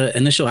 Those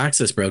initial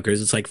access brokers,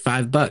 it's like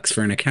 $5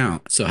 for an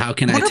account. So how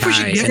can I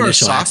tie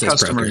initial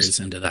access brokers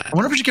into that? I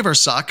wonder if we should give our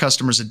SOC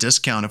customers a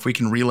discount if we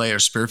can relay our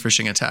spear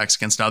phishing attacks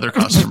against other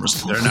customers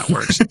to their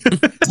networks. Is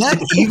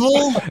that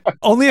evil?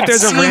 Only if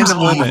there's a random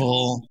limit.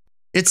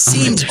 It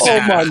seems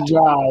bad.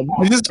 Oh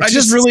my god! I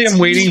just really am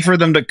waiting for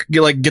them to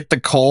get the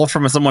call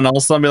from someone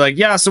else and be like,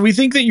 yeah, so we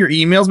think that your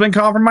email's been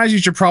compromised. You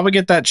should probably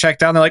get that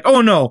checked out. And they're like,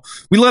 oh no,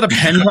 we let a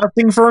pen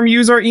testing firm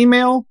use our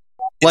email.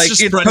 It's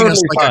just spreading us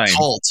like a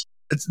cult.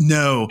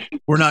 No,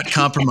 we're not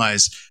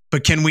compromised.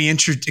 But can we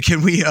interest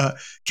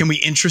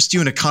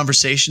you in a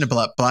conversation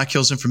about Black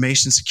Hills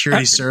Information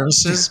Security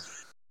Services?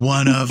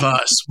 One of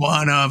us.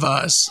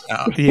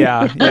 Oh,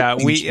 yeah.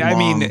 I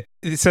mean,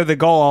 so the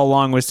goal all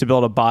along was to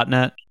build a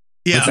botnet.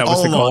 Yeah,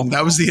 all along.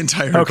 That was the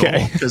entire goal.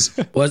 Because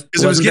it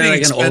was getting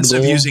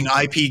expensive using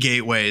IP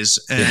gateways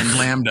and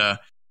Lambda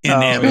in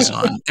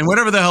Amazon. And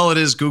whatever the hell it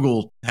is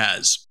Google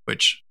has,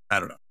 which I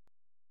don't know.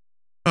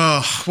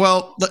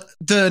 Well,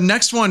 the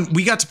next one,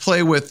 we got to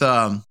play with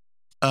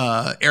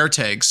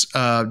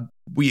AirTags.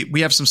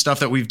 We have some stuff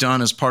that we've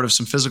done as part of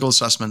some physical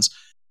assessments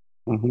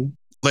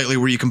lately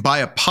where you can buy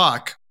a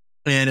puck,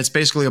 and it's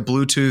basically a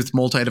Bluetooth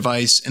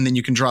multi-device, and then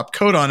you can drop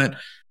code on it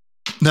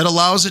that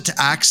allows it to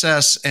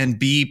access and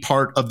be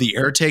part of the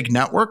AirTag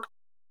network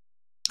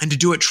and to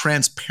do it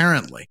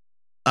transparently,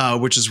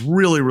 which is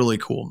really, really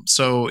cool.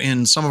 So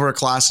in some of our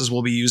classes,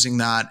 we'll be using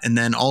that. And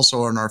then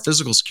also in our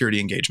physical security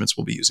engagements,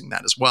 we'll be using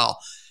that as well.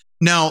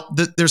 Now,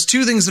 there's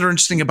 2 things that are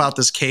interesting about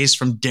this case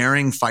from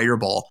Daring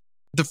Fireball.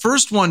 The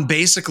first one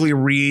basically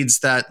reads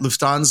that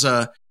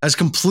Lufthansa has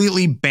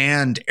completely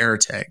banned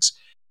AirTags.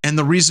 And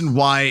the reason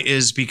why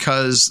is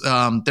because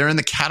they're in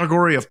the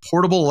category of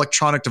portable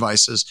electronic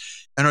devices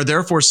and are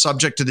therefore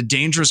subject to the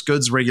dangerous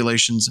goods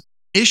regulations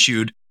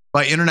issued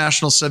by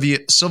International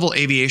Civil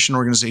Aviation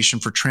Organization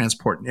for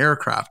Transport and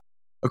Aircraft.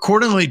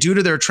 Accordingly, due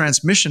to their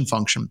transmission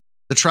function,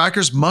 the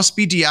trackers must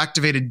be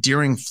deactivated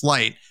during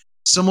flight,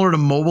 similar to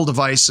mobile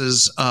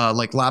devices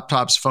like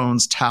laptops,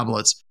 phones,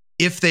 tablets,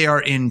 if they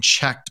are in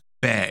checked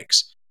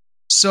bags.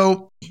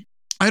 So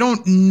I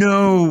don't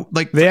know.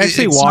 Like they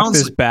actually walked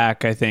this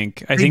back. I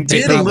think they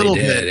did a little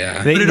bit.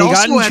 Yeah. But it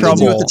also had to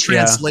do with the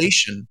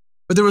translation. Yeah.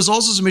 But there was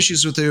also some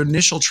issues with the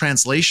initial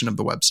translation of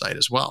the website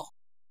as well.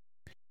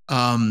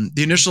 The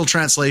initial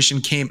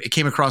translation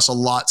came across a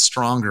lot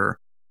stronger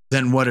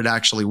than what it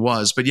actually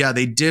was. But yeah,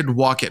 they did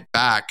walk it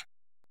back.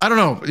 I don't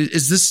know.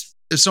 Is this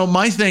so?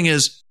 My thing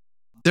is,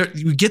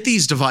 you get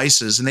these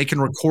devices and they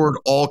can record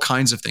all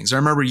kinds of things. I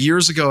remember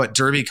years ago at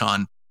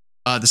DerbyCon,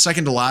 the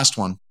second to last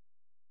one.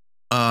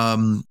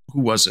 Who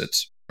was it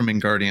from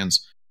Inguardians?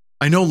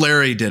 I know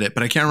Larry did it,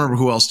 but I can't remember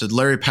who else did.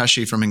 Larry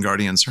Pesci from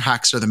Inguardians or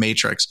Hacks or the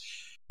Matrix.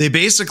 They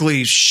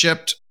basically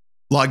shipped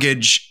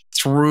luggage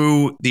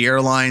through the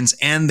airlines,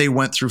 and they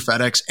went through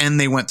FedEx, and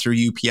they went through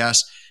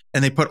UPS,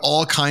 and they put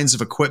all kinds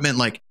of equipment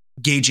like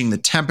gauging the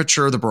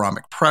temperature, the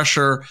barometric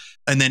pressure,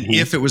 and then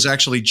if it was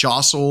actually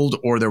jostled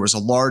or there was a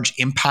large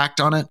impact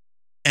on it.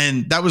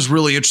 And that was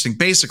really interesting.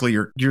 Basically,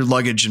 your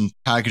luggage and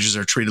packages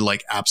are treated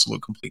like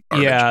absolute complete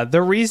garbage. Yeah,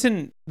 the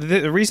reason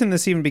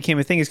this even became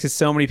a thing is because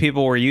so many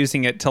people were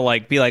using it to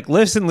like be like,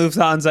 listen,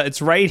 Lufthansa,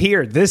 it's right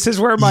here. This is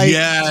where my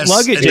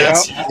luggage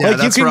is.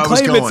 Like you can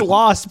claim it's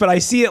lost, but I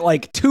see it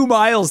like 2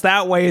 miles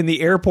that way in the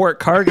airport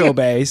cargo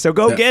bay. So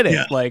go get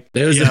it. Like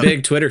there was a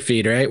big Twitter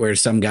feed, right, where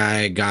some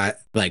guy got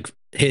like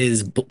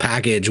his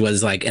package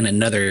was like in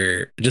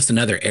another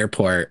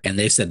airport, and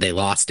they said they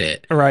lost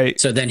it. Right.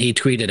 So then he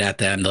tweeted at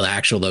them the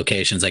actual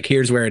locations, like,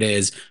 here's where it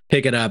is.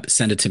 Pick it up.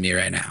 Send it to me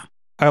right now.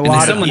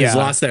 Someone who's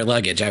lost their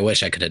luggage. I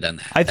wish I could have done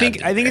that. I think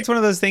it's one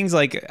of those things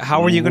like,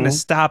 how are you going to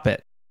stop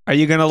it? Are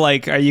you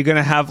going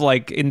to have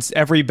like in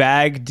every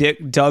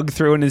bag dug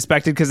through and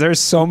inspected? Because there's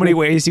so many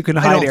ways you can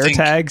hide air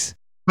tags.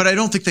 But I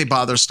don't think they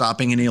bother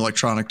stopping any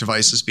electronic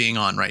devices being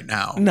on right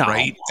now. No,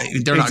 right?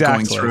 They're not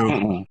going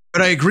through.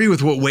 But I agree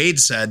with what Wade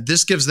said.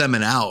 This gives them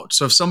an out.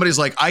 So if somebody's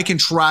like, I can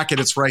track it,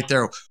 it's right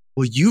there.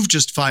 Well, you've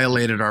just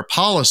violated our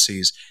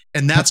policies,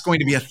 and that's going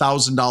to be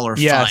 $1,000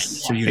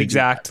 fine for you to do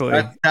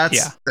that.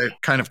 That's the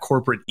kind of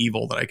corporate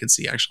evil that I could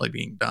see actually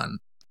being done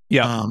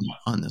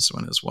on this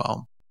one as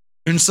well.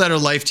 Insider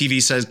Life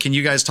TV says, can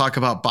you guys talk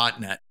about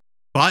botnet?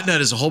 Botnet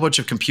is a whole bunch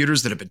of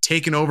computers that have been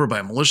taken over by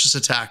a malicious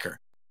attacker.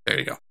 There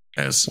you go.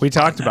 We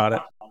talked about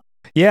it.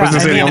 Yeah.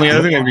 The only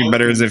other thing that'd be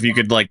better is if you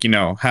could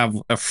have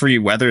a free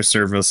weather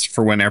service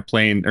for when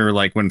airplane or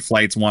like when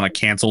flights want to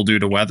cancel due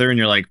to weather, and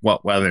you're like,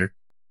 what weather?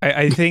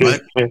 I think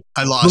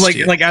I lost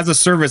you. Like as a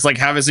service, like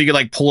have it so you could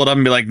like pull it up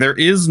and be like, there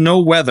is no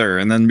weather,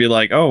 and then be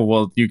like, oh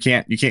well, you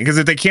can't because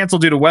if they cancel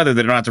due to weather,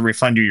 they don't have to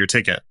refund you your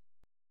ticket.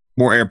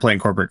 More airplane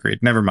corporate greed.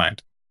 Never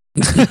mind.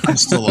 I'm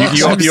still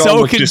lost. I'm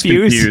so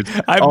confused.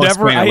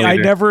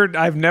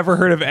 I've never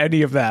heard of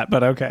any of that,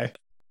 but okay.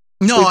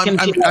 No,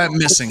 I'm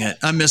missing it.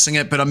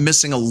 But I'm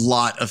missing a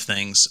lot of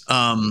things.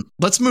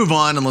 Let's move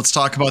on and let's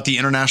talk about the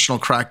international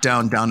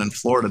crackdown down in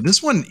Florida.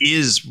 This one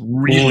is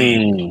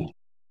really,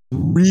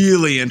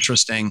 really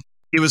interesting.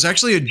 It was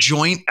actually a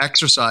joint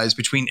exercise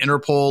between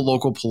Interpol,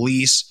 local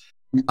police,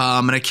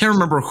 and I can't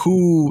remember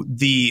who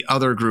the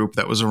other group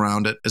that was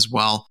around it as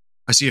well.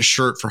 I see a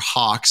shirt for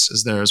Hawks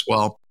is there as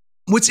well.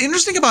 What's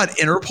interesting about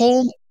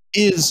Interpol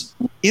is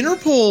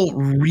Interpol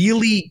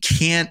really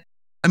can't.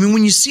 I mean,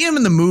 when you see them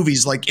in the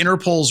movies, like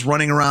Interpol's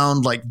running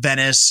around like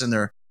Venice and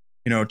they're,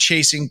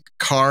 chasing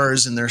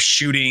cars and they're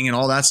shooting and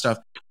all that stuff.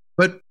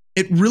 But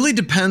it really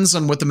depends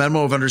on what the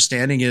memo of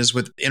understanding is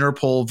with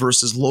Interpol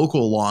versus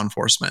local law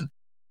enforcement.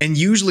 And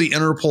usually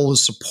Interpol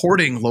is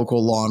supporting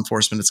local law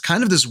enforcement. It's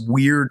kind of this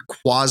weird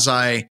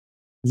quasi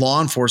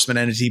law enforcement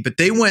entity, but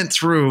they went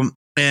through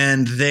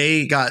and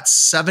they got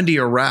 70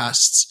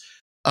 arrests.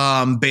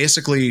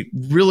 Basically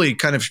really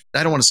kind of,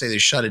 I don't want to say they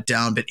shut it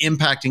down, but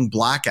impacting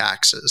Black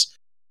Axes.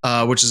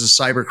 Which is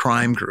a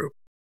cybercrime group.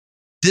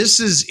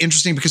 This is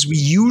interesting because we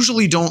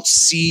usually don't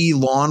see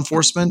law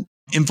enforcement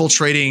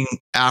infiltrating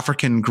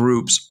African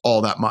groups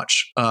all that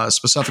much,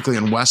 specifically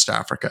in West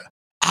Africa.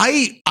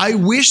 I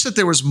wish that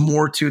there was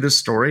more to this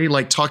story,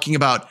 like talking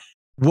about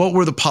what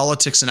were the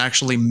politics in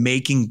actually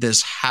making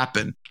this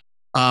happen.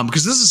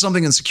 Because this is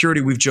something in security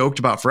we've joked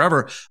about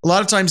forever. A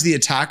lot of times the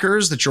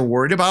attackers that you're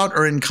worried about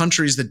are in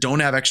countries that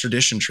don't have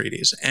extradition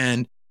treaties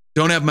and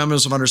don't have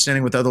memos of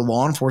understanding with other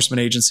law enforcement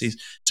agencies.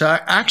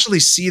 To actually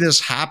see this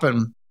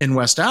happen in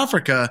West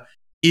Africa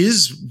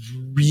is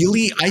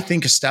really, I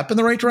think, a step in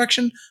the right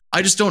direction.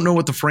 I just don't know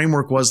what the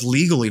framework was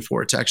legally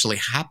for it to actually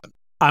happen.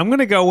 I'm going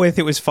to go with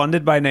it was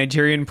funded by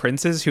Nigerian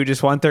princes who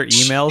just want their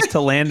emails to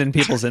land in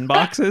people's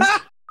inboxes.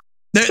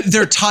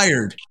 They're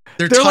tired.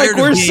 They're like, tired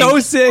we're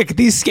so sick.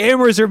 These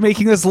scammers are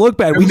making us look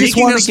bad. We just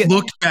want to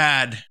look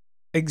bad.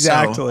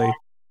 Exactly. So,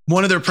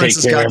 one of their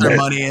princes got their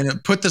money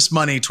and put this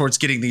money towards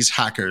getting these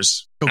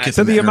hackers.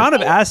 So the amount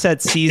of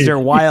assets seized are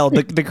wild.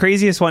 The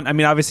craziest one, I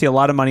mean, obviously a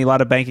lot of money, a lot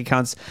of bank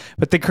accounts,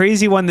 but the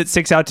crazy one that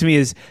sticks out to me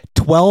is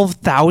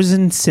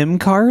 12,000 SIM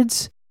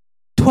cards.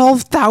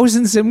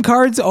 12,000 SIM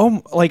cards?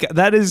 Oh, like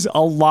that is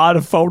a lot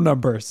of phone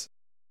numbers.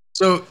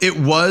 So it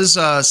was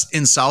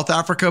in South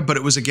Africa, but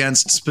it was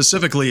against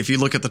specifically, if you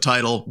look at the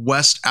title,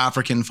 West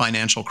African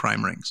financial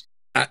crime rings.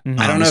 I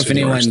don't know if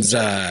anyone's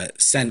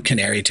sent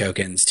canary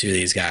tokens to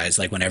these guys.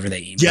 Like whenever they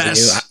email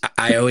you,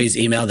 I always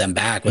email them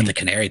back with a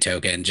canary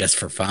token just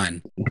for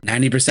fun.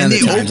 90% of the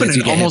time, open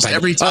it almost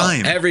every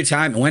time. Every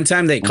time. One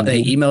time they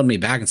emailed me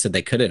back and said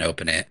they couldn't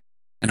open it,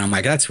 and I'm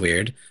like, that's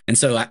weird. And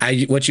so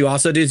what you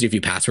also do is if you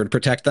password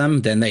protect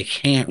them, then they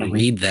can't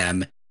read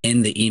them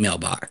in the email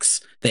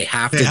box. They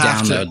have to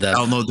download them,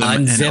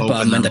 unzip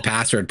them, and the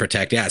password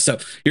protect. Yeah, so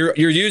you're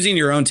using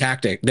your own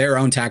their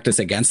own tactics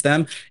against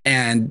them,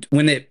 and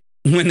when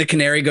the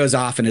canary goes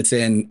off and it's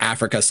in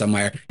Africa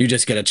somewhere, you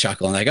just get a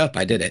chuckle and like, oh,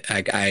 I did it.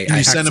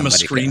 I send them a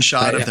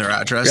screenshot of their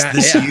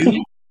address.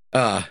 You?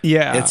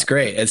 Yeah, it's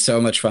great. It's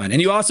so much fun.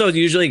 And you also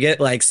usually get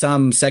like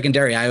some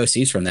secondary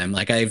IOCs from them.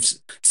 Like I've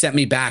sent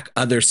me back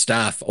other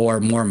stuff or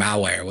more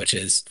malware, which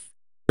is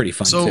pretty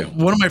fun too.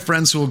 One of my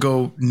friends who will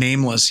go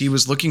nameless, he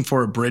was looking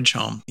for a bridge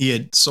home. He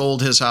had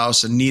sold his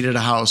house and needed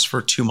a house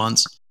for 2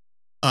 months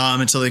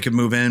until they could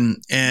move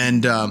in,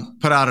 and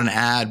put out an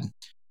ad.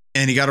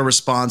 And he got a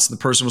response. And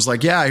the person was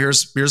like, yeah,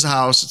 here's a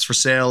house. It's for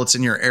sale. It's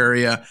in your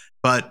area,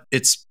 but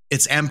it's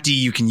empty.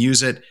 You can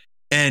use it.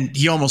 And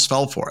he almost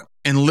fell for it.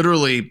 And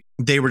literally,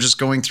 they were just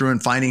going through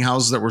and finding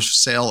houses that were for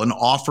sale and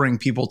offering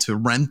people to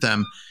rent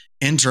them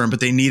in turn, but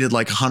they needed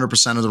like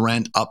 100% of the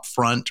rent up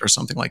front or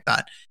something like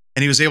that.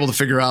 And he was able to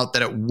figure out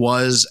that it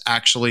was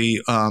actually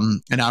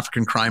an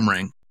African crime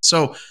ring.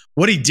 So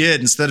what he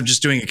did, instead of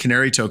just doing a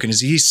canary token,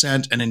 is he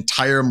sent an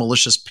entire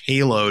malicious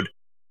payload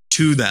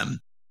to them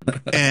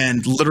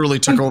and literally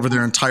took over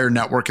their entire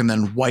network and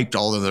then wiped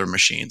all of their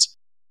machines.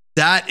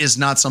 That is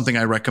not something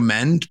I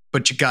recommend,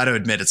 but you got to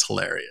admit it's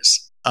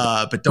hilarious.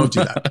 But don't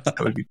do that. That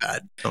would be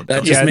bad.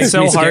 That just makes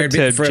me scared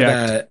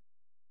for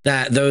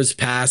those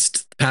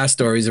past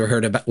stories we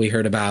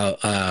heard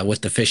about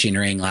with the phishing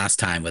ring last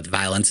time with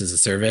violence as a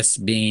service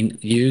being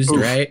used,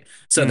 right?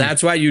 So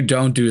that's why you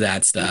don't do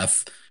that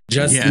stuff.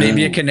 Just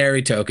maybe a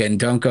canary token.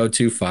 Don't go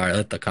too far.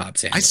 Let the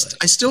cops handle it.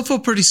 I still feel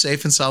pretty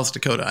safe in South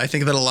Dakota. I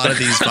think that a lot of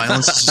these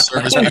violence as a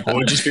service people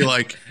would just be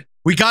like,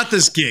 "We got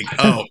this gig."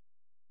 Oh,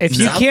 if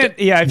you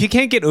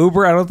can't get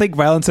Uber, I don't think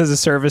violence as a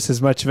service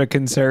is much of a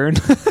concern.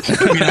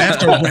 I mean, I have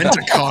to rent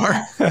a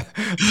car.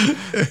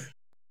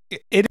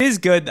 It is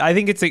good. I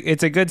think it's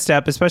a good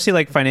step, especially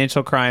like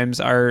financial crimes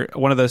are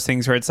one of those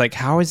things where it's like,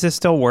 how is this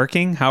still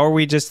working? How are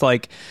we just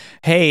like,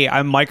 hey,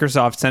 I'm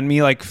Microsoft, send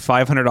me like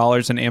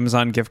 $500 in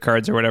Amazon gift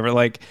cards or whatever.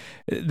 Like,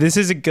 this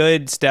is a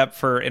good step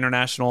for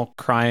international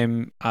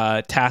crime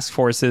task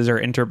forces or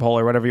Interpol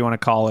or whatever you want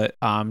to call it,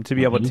 to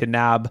be able to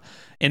nab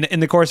in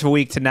the course of a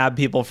week, to nab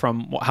people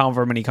from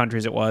however many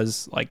countries it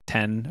was, like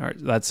 10.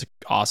 That's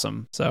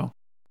awesome. So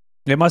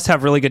they must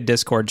have really good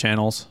Discord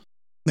channels.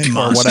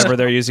 Or whatever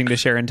they're using to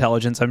share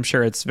intelligence. I'm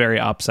sure it's very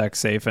OPSEC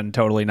safe and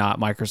totally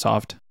not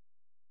Microsoft.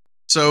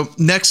 So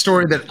next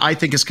story that I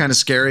think is kind of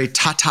scary,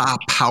 Tata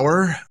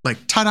Power,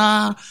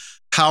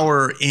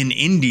 Power in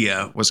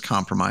India was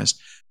compromised.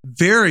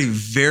 Very,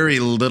 very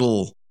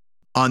little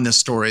on this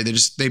story.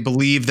 They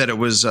believe that it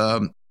was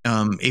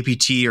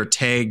APT or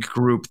tag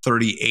group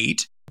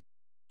 38.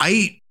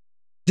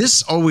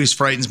 This always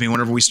frightens me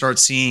whenever we start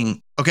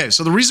seeing, okay,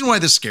 so the reason why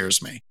this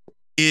scares me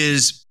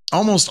is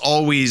almost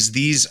always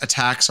these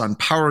attacks on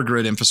power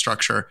grid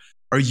infrastructure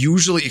are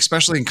usually,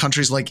 especially in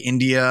countries like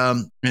India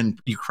and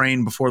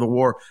Ukraine before the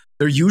war,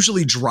 they're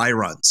usually dry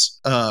runs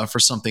for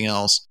something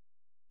else.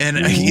 And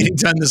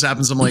anytime this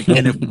happens, I'm like,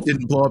 and it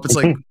didn't blow up. It's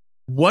like,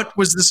 what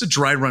was this a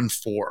dry run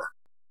for?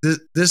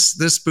 This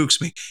spooks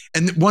me.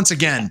 And once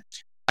again,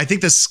 I think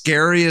the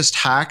scariest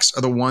hacks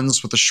are the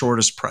ones with the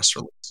shortest press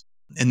release.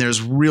 And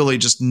there's really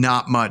just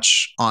not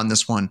much on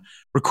this one.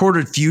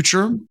 Recorded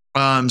Future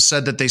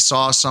said that they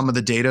saw some of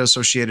the data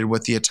associated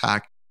with the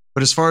attack.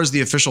 But as far as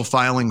the official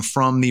filing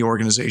from the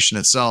organization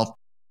itself,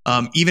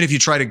 even if you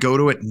try to go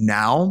to it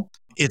now,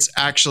 it's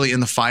actually in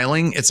the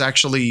filing, it's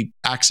actually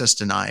access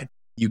denied.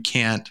 You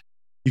can't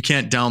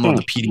download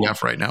the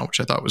PDF right now, which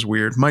I thought was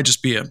weird. Might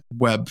just be a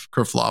web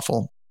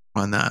kerfluffle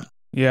on that.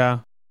 Yeah.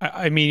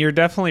 I mean, you're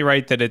definitely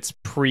right that it's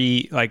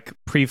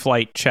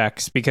pre-flight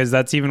checks, because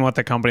that's even what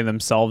the company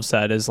themselves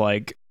said, is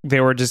like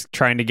they were just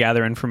trying to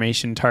gather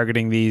information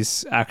targeting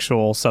these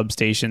actual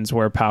substations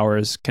where power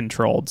is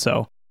controlled.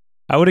 So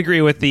I would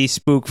agree with the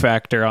spook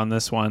factor on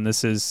this one.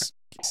 This is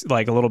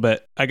like a little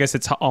bit, I guess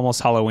it's almost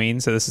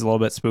Halloween, so this is a little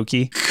bit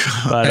spooky.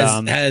 But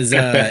has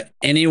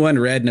anyone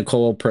read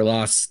Nicole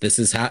Perlos? This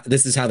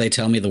is how they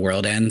tell me the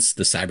world ends.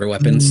 The cyber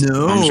weapons.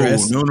 No. Give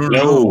us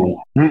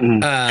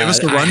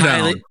the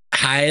rundown.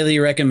 Highly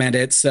recommend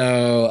it.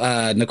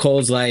 So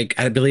Nicole's like,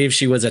 I believe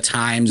she was a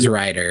Times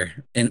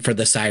writer for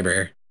the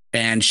cyber,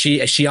 and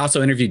she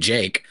also interviewed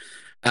Jake.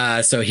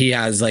 So he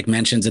has like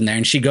mentions in there,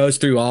 and she goes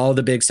through all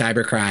the big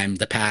cybercrime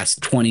the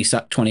past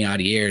 20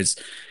 odd years.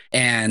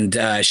 And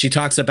she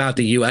talks about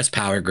the U.S.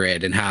 power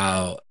grid and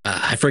how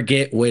I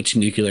forget which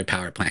nuclear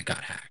power plant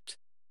got hacked,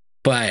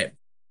 but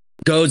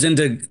goes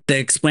into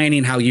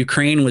explaining how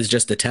Ukraine was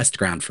just a test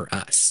ground for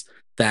us,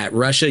 that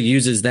Russia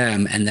uses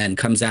them and then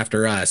comes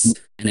after us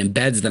and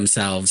embeds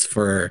themselves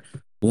for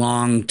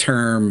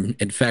long-term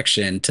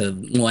infection to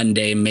one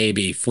day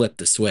maybe flip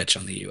the switch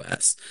on the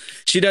U.S.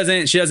 She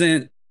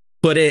doesn't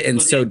put it in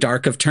so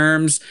dark of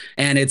terms,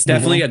 and it's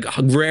definitely a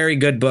very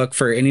good book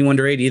for anyone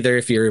to read, either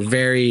if you're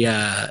very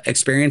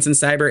experienced in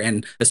cyber,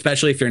 and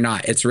especially if you're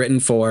not. It's written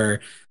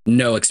for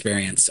no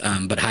experience,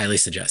 but highly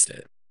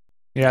suggested.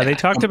 Yeah, they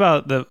talked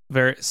about the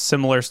very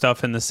similar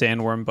stuff in the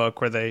Sandworm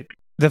book, where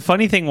the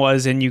funny thing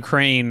was in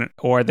Ukraine,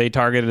 or they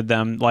targeted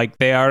them, like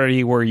they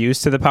already were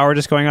used to the power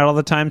just going out all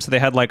the time, so they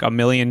had like 1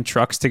 million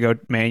trucks to go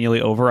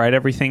manually override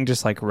everything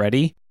just like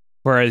ready,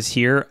 whereas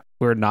here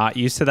we're not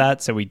used to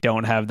that, so we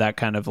don't have that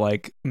kind of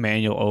like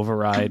manual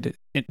override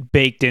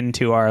baked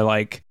into our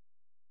like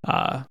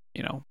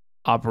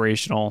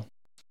operational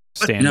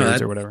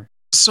standards or whatever.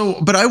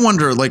 So, but I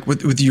wonder, like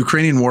with the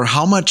Ukrainian war,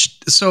 how much?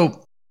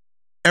 So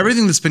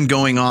everything that's been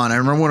going on. I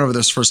remember whenever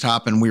this first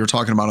happened, we were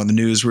talking about on the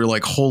news. We were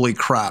like, "Holy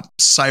crap!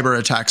 Cyber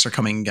attacks are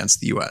coming against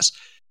the U.S."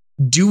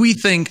 Do we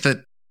think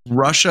that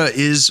Russia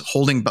is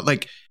holding? But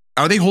like,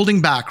 are they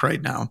holding back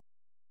right now?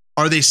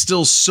 Are they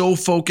still so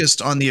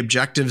focused on the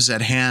objectives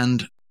at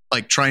hand,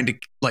 like trying to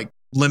like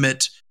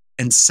limit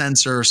and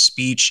censor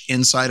speech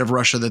inside of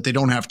Russia that they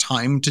don't have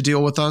time to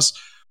deal with us?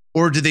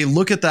 Or do they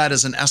look at that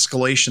as an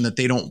escalation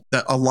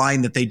that a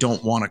line that they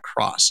don't want to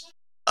cross?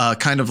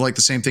 Kind of like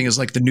the same thing as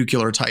like the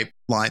nuclear type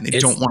line. They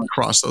don't want to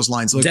cross those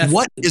lines. Like,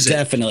 what is it?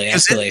 Definitely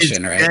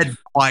escalation, right? Dead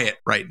quiet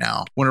right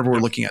now whenever we're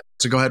looking at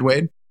it. So go ahead,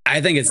 Wade. I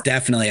think it's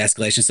definitely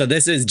escalation. So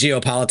this is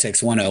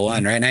geopolitics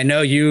 101, right? And I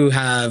know you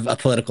have a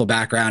political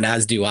background,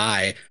 as do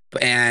I,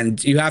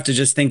 and you have to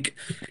just think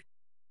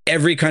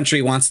every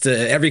country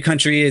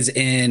is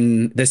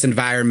in this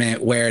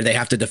environment where they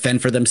have to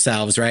defend for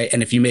themselves, right?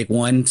 And if you make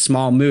one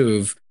small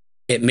move,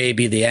 it may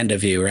be the end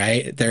of you,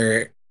 right?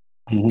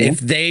 If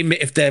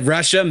the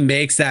Russia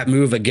makes that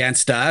move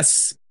against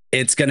us,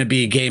 it's going to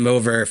be game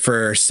over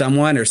for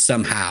someone or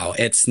somehow.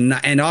 It's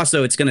not, and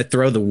also it's going to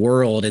throw the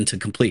world into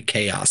complete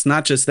chaos.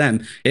 Not just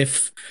them.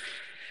 If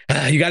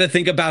you got to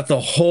think about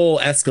the whole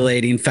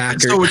escalating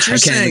factor. So what you're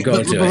saying,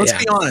 but let's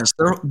be honest,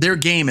 their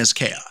game is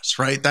chaos,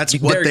 right? That's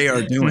what they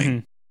are doing. Mm-hmm.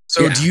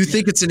 So do you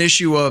think it's an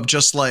issue of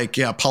just like,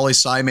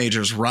 poli-sci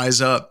majors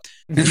rise up?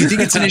 Do you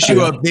think it's an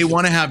issue of they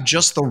want to have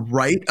just the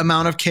right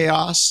amount of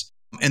chaos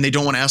and they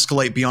don't want to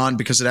escalate beyond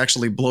because it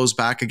actually blows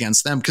back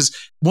against them? Because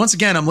once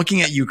again, I'm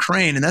looking at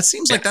Ukraine and that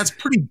seems like that's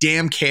pretty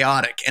damn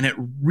chaotic. And they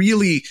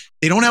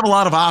don't have a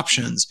lot of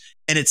options.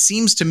 And it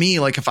seems to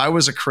me like if I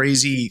was a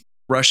crazy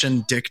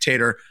Russian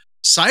dictator,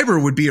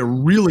 cyber would be a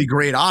really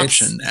great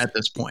option at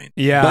this point.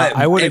 Yeah, but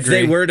I would if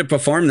agree. They were to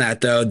perform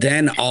that, though,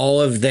 then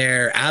all of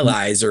their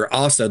allies are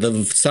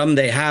also some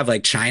they have,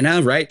 like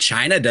China, right?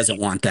 China doesn't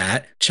want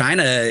that.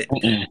 China,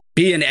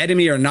 be an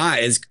enemy or not,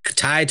 is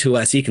tied to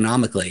us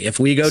economically.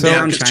 If we go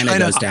down, China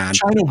goes down.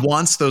 China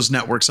wants those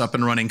networks up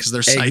and running because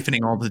they're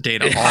siphoning all the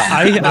data off.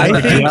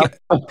 I think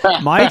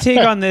my take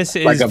on this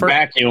is like a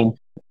vacuum.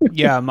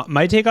 Yeah,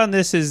 my take on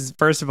this is,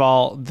 first of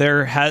all,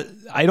 I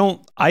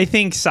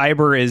think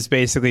cyber is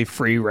basically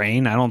free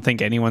reign. I don't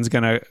think anyone's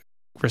going to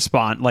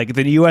respond. Like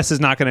the US is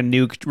not going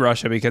to nuke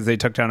Russia because they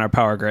took down our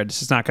power grid. It's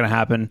just not going to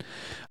happen.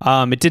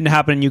 It didn't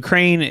happen in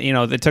Ukraine.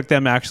 It took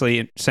them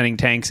actually sending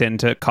tanks in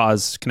to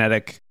cause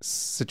kinetic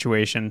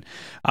situation.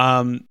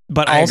 But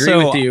I also,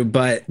 agree with you,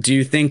 but do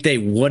you think they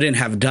wouldn't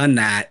have done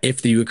that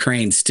if the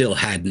Ukraine still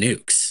had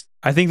nukes?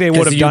 I think they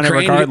would have done it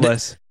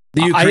regardless.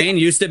 The Ukraine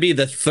used to be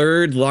the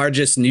third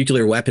largest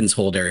nuclear weapons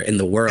holder in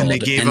the world,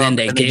 and then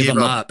they gave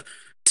them up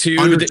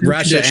to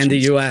Russia and the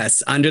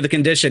US under the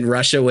condition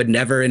Russia would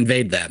never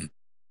invade them.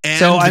 And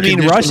so, I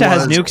mean, Russia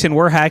has nukes and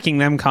we're hacking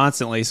them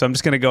constantly. So I'm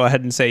just going to go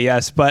ahead and say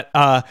yes. But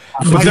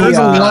there's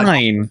a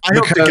line. I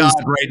hope to God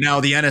right now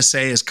the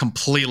NSA is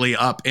completely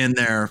up in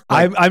there.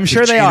 Like, I'm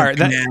sure they are.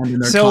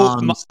 So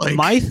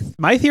my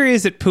theory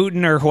is that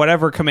Putin or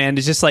whatever command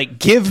is just like,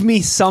 give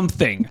me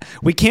something.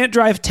 We can't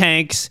drive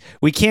tanks.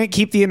 We can't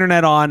keep the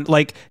internet on.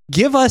 Like,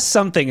 give us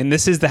something. And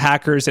this is the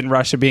hackers in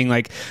Russia being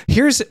like,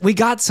 we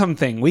got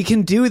something. We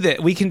can do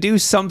that. We can do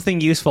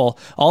something useful.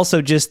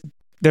 Also,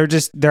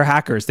 they're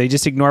hackers. They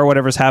just ignore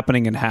whatever's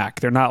happening and hack.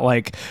 They're not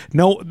like,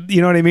 no,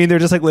 you know what I mean? They're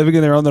just like living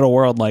in their own little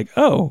world. Like,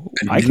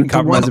 I can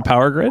compromise a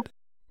power grid.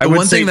 I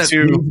would say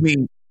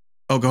too.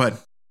 Oh, go ahead.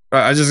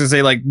 I was just gonna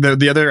say, like,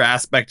 the other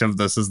aspect of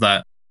this is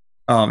that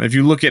if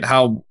you look at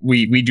how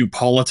we do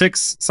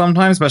politics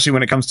sometimes, especially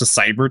when it comes to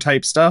cyber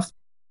type stuff,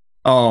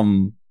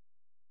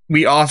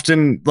 we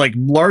often, like,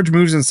 large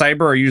moves in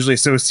cyber are usually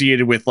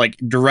associated with like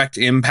direct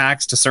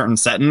impacts to certain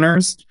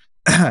sentinels.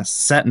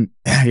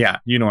 Yeah,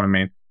 you know what I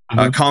mean.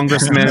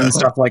 Congressmen and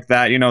stuff like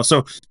that,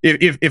 so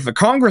if a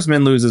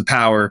congressman loses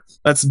power,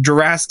 that's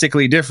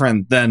drastically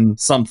different than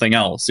something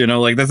else,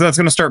 like that's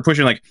going to start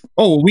pushing like,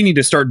 we need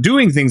to start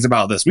doing things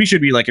about this. We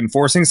should be like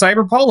enforcing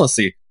cyber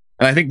policy.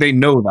 And I think they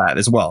know that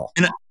as well.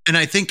 And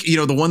I think,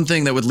 the one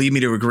thing that would lead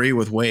me to agree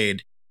with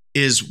Wade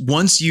is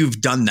once you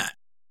have done that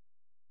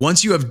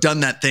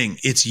thing,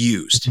 it's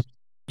used.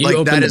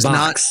 Like that is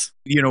not,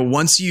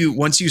 once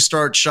you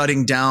start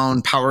shutting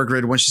down power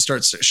grid, once you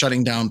start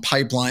shutting down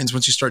pipelines,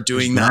 once you start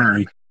doing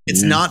that,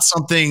 it's not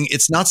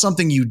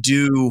something you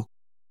do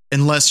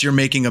unless you're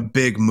making a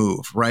big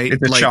move, right?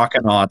 It's a chalk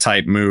and awe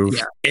type move.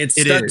 Yeah, it's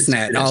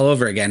Stuxnet all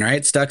over again,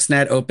 right?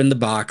 Stuxnet opened the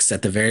box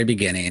at the very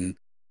beginning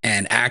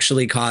and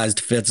actually caused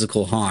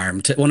physical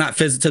harm not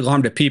physical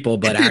harm to people,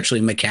 but actually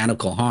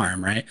mechanical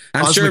harm, right?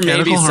 I'm sure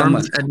maybe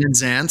someone at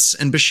Nzance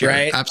and Bashir,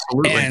 right?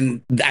 Absolutely.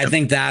 And I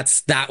think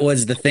that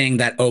was the thing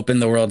that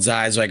opened the world's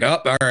eyes. Like,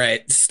 all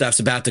right, stuff's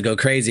about to go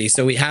crazy.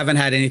 So we haven't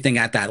had anything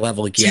at that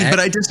level yet. See,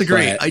 but I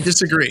disagree.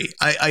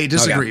 I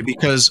disagree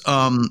because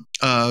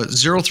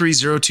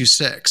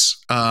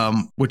 03026,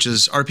 which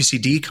is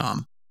RPC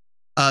DCOM,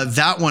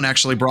 that one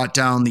actually brought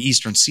down the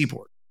Eastern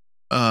Seaboard.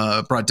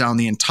 Brought down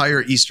the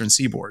entire Eastern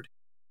Seaboard.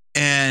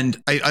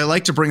 And I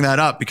like to bring that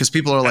up because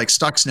people are like,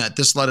 Stuxnet,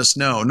 this let us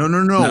know. No.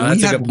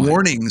 We had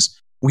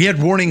warnings. We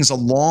had warnings a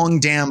long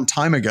damn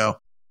time ago.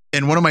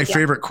 And one of my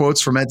favorite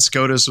quotes from Ed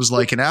Scotus was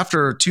like, and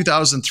after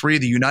 2003,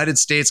 the United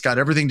States got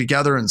everything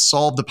together and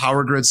solved the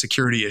power grid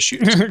security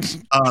issues.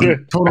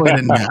 Totally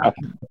didn't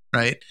happen,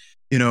 right?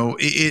 You know,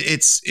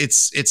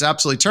 it's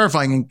absolutely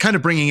terrifying. And kind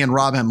of bringing in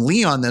Rob M.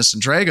 Lee on this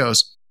and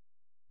Dragos,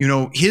 you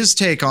know, his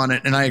take on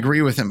it, and I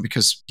agree with him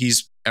because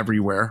he's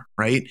everywhere,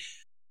 right?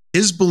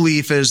 His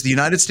belief is the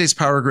United States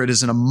power grid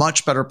is in a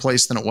much better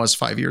place than it was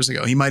 5 years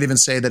ago. He might even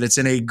say that it's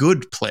in a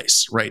good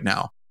place right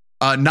now.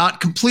 Not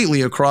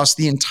completely across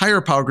the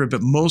entire power grid,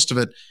 but most of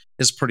it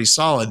is pretty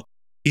solid.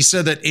 He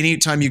said that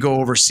anytime you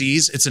go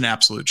overseas, it's an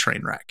absolute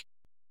train wreck.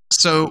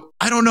 So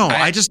I don't know.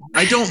 I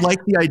don't like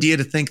the idea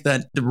to think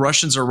that the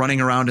Russians are running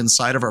around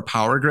inside of our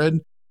power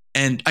grid.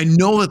 And I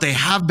know that they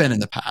have been in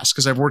the past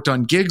because I've worked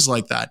on gigs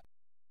like that.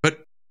 But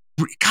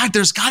God,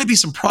 there's got to be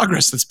some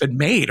progress that's been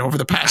made over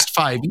the past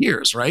 5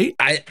 years, right?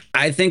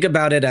 I think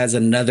about it as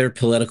another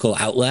political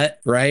outlet,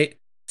 right?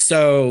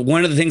 So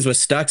one of the things with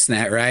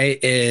Stuxnet, right,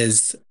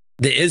 is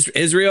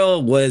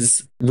Israel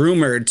was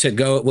rumored to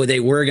go. Well, they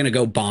were going to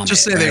go bomb.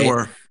 Just say they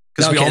were,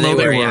 because we all know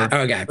they were. Yeah.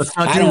 Okay,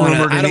 I don't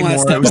want to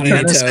step on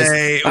any toes.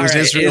 All right,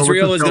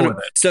 Israel was going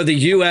to. So the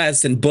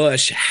U.S. and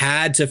Bush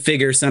had to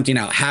figure something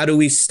out. How do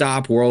we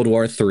stop World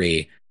War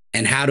III?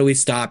 And how do we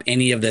stop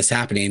any of this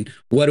happening?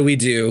 What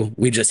do?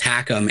 We just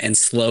hack them and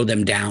slow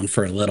them down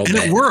for a little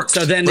bit. It worked.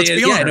 So then, and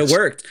it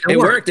worked. It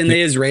worked, and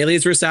the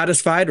Israelis were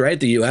satisfied, right?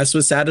 The U.S.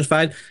 was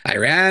satisfied.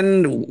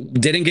 Iran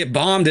didn't get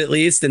bombed, at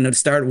least, and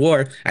start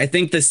war. I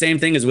think the same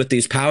thing is with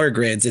these power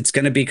grids. It's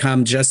going to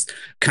become just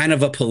kind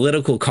of a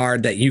political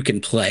card that you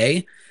can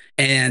play,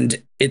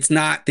 and it's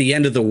not the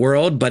end of the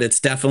world, but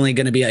it's definitely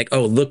going to be like,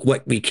 oh, look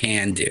what we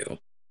can do.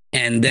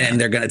 And then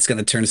it's going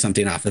to turn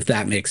something off, if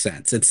that makes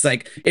sense. It's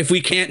like, if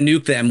we can't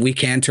nuke them, we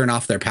can turn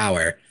off their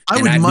power.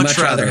 I'd much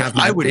rather have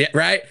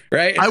right.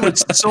 I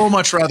would so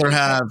much rather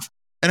have,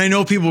 and I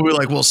know people will be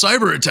like, well,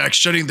 cyber attacks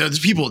shutting those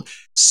people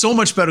so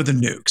much better than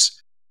nukes.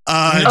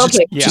 Hold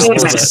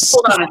on a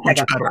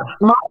second.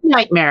 My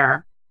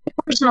nightmare,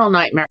 personal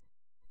nightmare,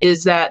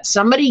 is that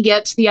somebody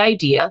gets the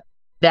idea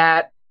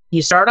that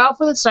you start off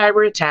with a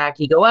cyber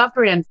attack, you go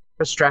after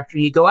infrastructure,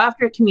 you go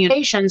after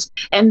communications,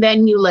 and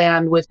then you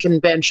land with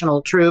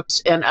conventional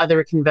troops and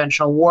other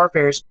conventional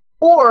warfares,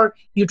 or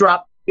you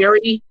drop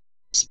very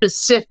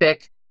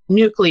specific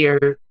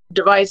nuclear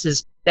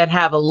devices that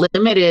have a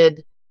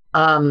limited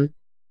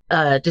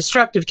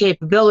destructive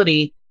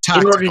capability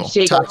in order to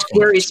take a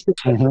very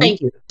specific. Thank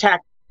you.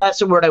 That's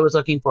the word I was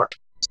looking for.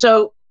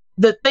 So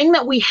the thing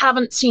that we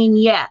haven't seen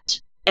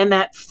yet, and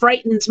that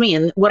frightens me,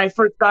 and when I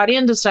first got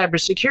into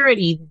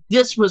cybersecurity,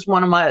 this was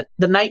one of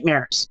the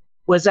nightmares,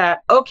 was that,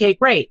 okay,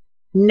 great.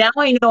 Now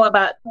I know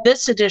about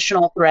this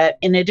additional threat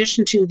in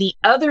addition to the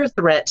other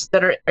threats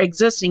that are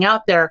existing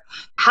out there.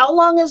 How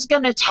long is it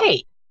going to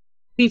take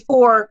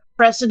before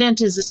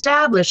precedent is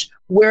established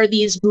where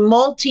these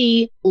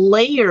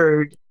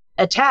multi-layered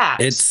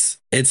attacks?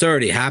 It's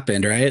already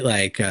happened, right?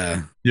 Like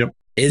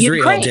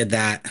Israel did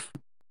that.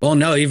 Well,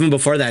 no, even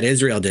before that,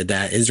 Israel did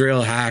that.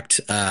 Israel hacked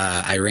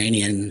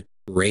Iranian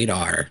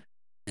radar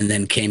and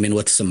then came in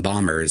with some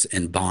bombers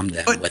and bombed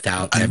them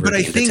without ever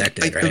being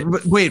detected, right?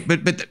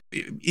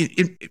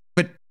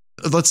 But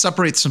let's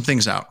separate some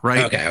things out,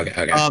 right? Okay.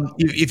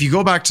 If you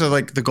go back to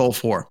like the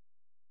Gulf War,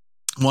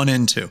 1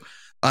 and 2,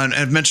 and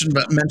I've mentioned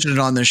it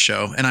on this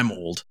show, and I'm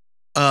old.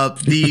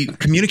 The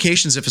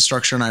communications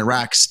infrastructure in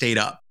Iraq stayed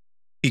up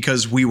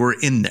because we were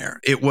in there.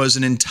 It was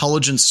an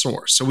intelligence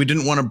source, so we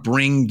didn't want to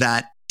bring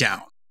that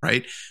down,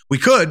 right? We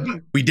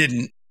could, we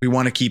didn't. We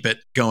want to keep it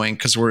going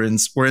because we're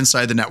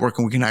inside the network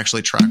and we can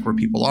actually track where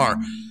people are.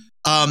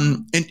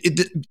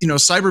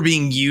 Cyber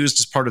being used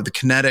as part of the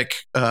kinetic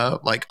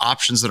like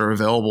options that are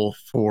available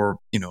for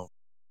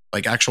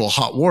like actual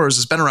hot wars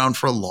has been around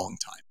for a long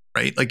time,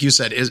 right? Like you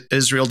said,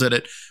 Israel did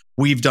it.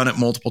 We've done it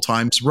multiple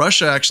times.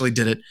 Russia actually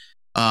did it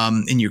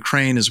in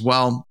Ukraine as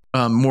well,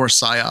 more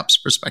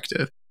psyops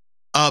perspective.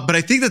 But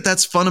I think that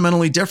that's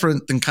fundamentally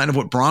different than kind of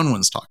what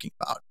Bronwyn's talking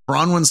about.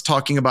 Bronwyn's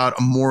talking about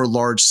a more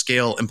large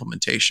scale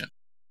implementation.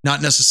 Not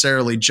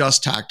necessarily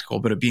just tactical,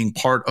 but it being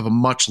part of a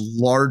much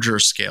larger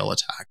scale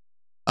attack.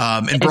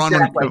 And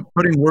Bronwyn,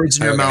 putting words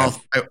in your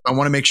mouth, I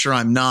want to make sure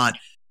I'm not,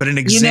 but an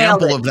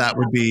example of that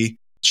would be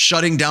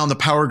shutting down the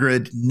power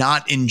grid,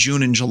 not in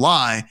June and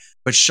July,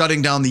 but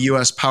shutting down the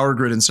US power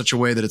grid in such a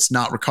way that it's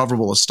not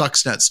recoverable, a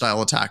Stuxnet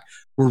style attack,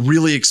 where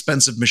really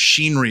expensive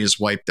machinery is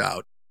wiped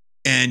out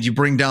and you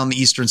bring down the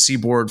Eastern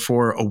Seaboard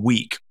for a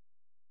week.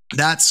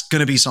 That's going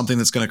to be something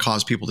that's going to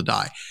cause people to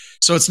die.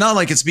 So it's not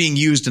like it's being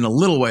used in a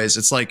little ways.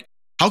 It's like,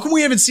 how come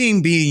we haven't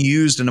seen being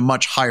used in a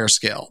much higher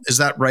scale? Is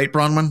that right,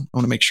 Bronwyn? I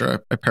want to make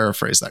sure I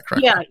paraphrase that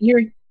correctly.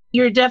 Yeah,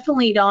 you're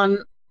definitely on.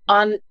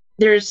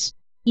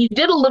 You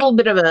did a little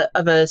bit of a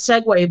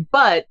segue,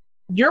 but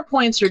your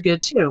points are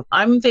good too.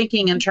 I'm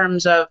thinking in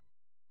terms of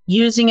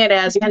using it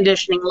as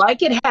conditioning,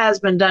 like it has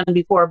been done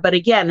before, but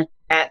again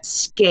at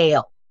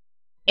scale.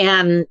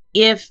 And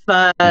if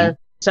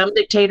some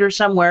dictator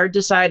somewhere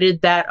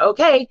decided that,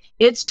 okay,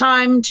 it's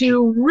time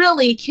to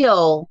really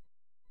kill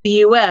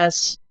the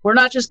US. We're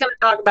not just going to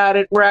talk about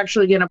it. We're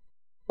actually going to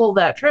pull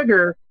that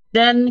trigger,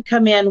 then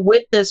come in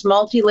with this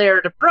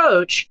multi-layered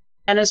approach.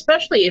 And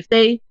especially if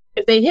they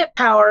hit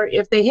power,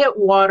 if they hit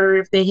water,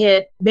 if they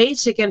hit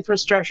basic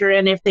infrastructure,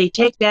 and if they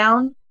take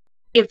down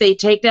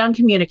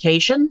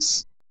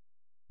communications.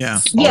 Yeah.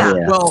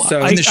 Well,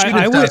 so I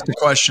asked the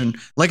question.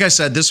 Like I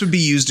said, this would be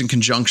used in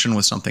conjunction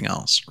with something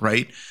else,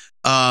 right?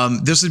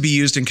 This would be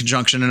used in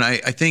conjunction, and I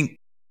think,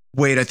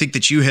 Wade, I think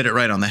that you hit it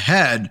right on the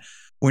head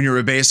when you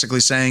were basically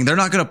saying they're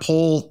not going to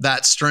pull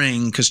that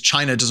string because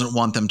China doesn't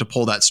want them to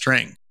pull that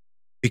string,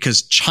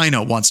 because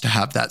China wants to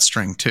have that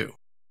string too.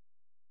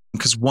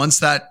 Because once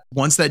that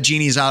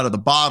genie's out of the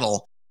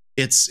bottle,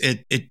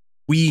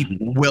 we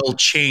will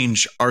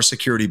change our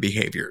security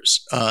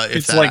behaviors.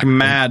 It's like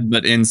MAD,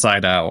 but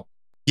inside out.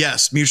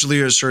 Yes,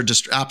 mutually assured.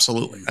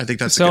 Absolutely, I think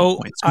that's a good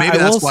point. So maybe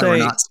that's why we're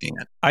not seeing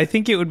it. I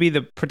think it would be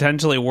the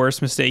potentially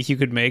worst mistake you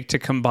could make to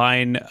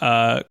combine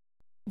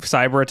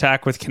cyber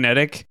attack with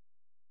kinetic,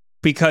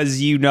 because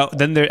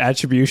then the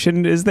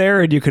attribution is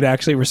there and you could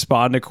actually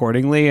respond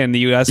accordingly, and the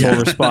US will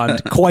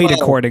respond quite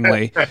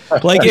accordingly.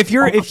 Like if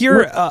you're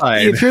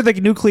the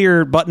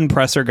nuclear button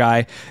presser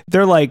guy,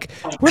 they're like,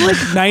 we're like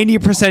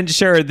 90%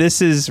 sure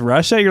this is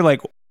Russia. You're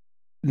like,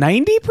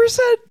 90%?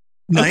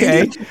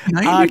 Okay.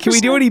 Can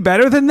we do any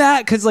better than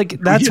that? Because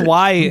that's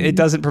why it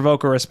doesn't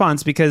provoke a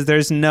response, because there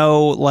is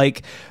no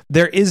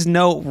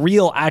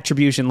real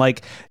attribution.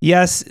 Like,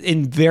 yes,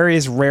 in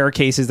various rare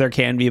cases there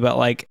can be,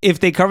 but if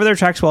they cover their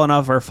tracks well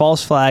enough, or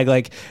false flag,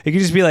 it could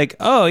just be like,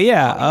 oh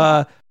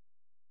yeah,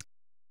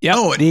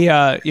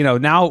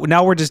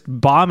 now we're just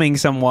bombing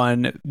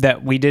someone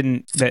that we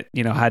didn't,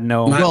 had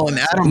no. Well, and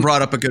Adam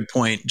brought up a good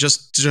point.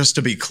 Just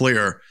to be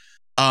clear.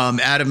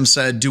 Adam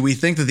said, do we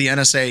think that the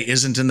NSA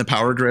isn't in the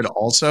power grid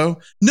also?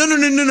 No.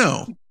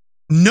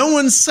 No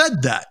one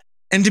said that.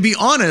 And to be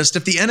honest,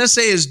 if the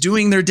NSA is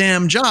doing their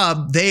damn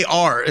job, they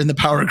are in the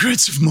power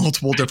grids of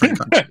multiple different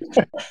countries.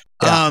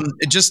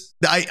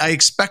 I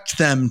expect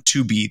them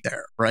to be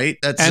there, right?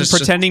 That's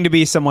pretending to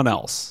be someone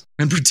else.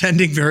 And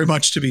pretending very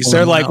much to be someone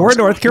else. They're like, we're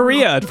North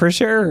Korea, for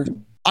sure.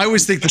 I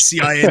always think the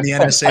CIA and the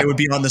NSA would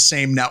be on the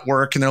same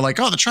network, and they're like,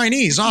 oh, the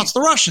Chinese, it's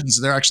the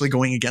Russians. They're actually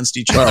going against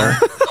each other.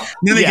 And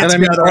then they get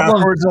together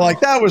afterwards, they're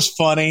like, that was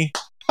funny.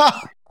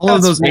 All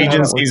of those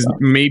agencies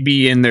may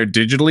be in there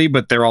digitally,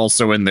 but they're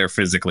also in there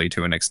physically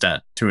to an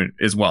extent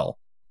as well.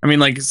 I mean,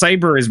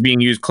 cyber is being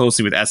used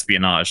closely with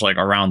espionage,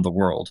 around the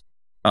world.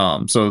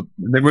 So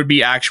there would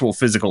be actual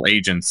physical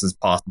agents as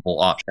possible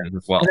options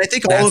as well. And I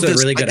think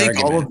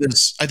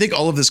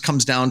all of this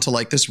comes down to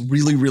this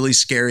really, really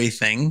scary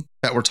thing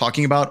that we're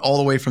talking about, all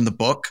the way from the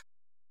book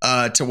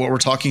to what we're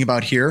talking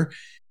about here,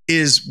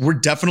 is we're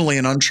definitely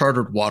in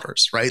uncharted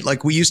waters, right?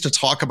 We used to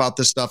talk about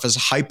this stuff as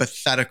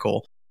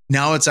hypothetical.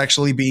 Now it's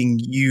actually being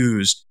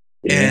used.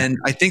 Yeah. And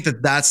I think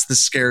that that's the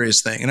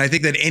scariest thing. And I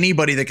think that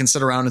anybody that can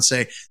sit around and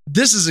say,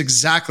 this is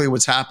exactly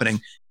what's happening,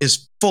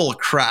 is full of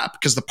crap,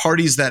 because the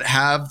parties that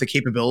have the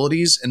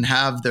capabilities and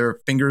have their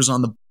fingers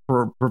on the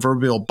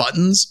proverbial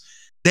buttons,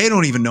 they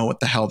don't even know what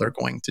the hell they're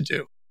going to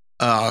do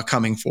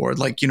coming forward.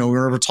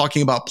 We're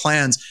talking about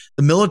plans.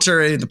 The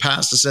military in the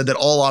past has said that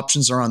all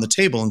options are on the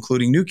table,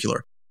 including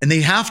nuclear. And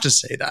they have to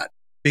say that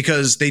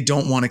because they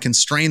don't want to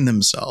constrain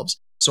themselves.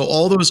 So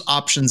all those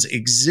options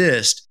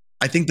exist.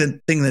 I think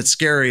the thing that's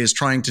scary is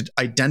trying to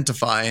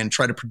identify and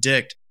try to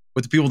predict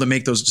what the people that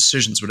make those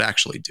decisions would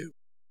actually do.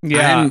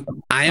 Yeah,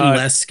 I am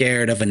less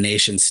scared of a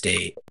nation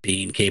state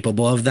being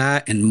capable of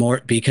that, and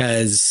more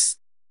because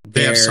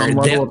they have some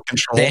level of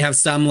control. They have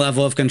some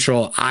level of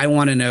control. I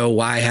want to know,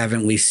 why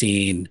haven't we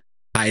seen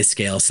high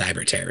scale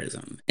cyber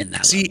terrorism in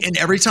that level? And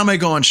every time I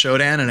go on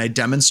Shodan and I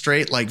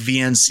demonstrate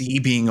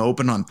VNC being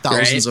open on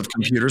thousands of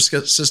computer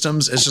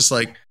systems, it's just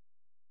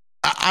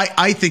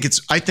I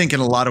think in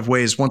a lot of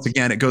ways, once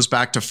again, it goes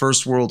back to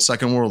first world,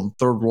 second world, and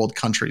third world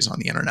countries on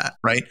the internet,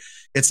 right?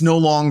 It's no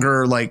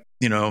longer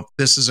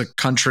this is a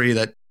country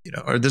that,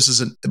 or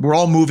we're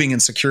all moving in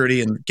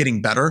security and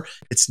getting better.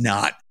 It's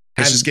not.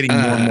 It's just getting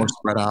more and more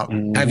spread out.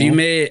 Have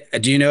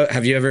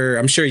you ever,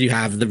 I'm sure you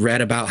have,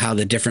 read about how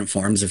the different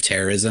forms of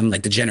terrorism, the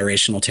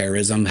generational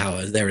terrorism,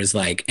 how there was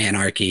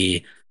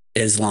anarchy,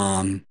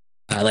 Islam,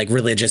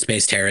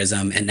 religious-based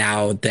terrorism, and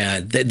now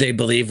they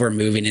believe we're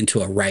moving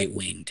into a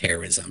right-wing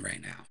terrorism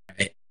right now,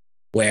 right?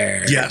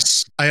 Where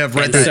yes, I have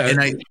read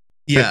that,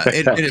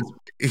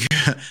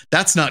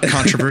 that's not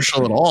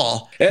controversial at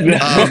all.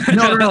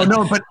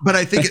 No. But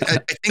I think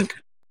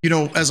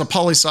as a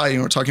poli-sci,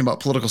 we're talking about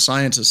political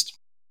scientists.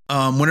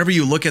 Whenever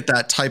you look at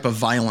that type of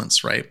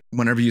violence, right?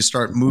 Whenever you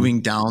start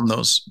moving down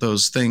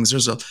those things,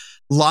 there's a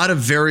lot of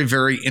very,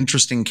 very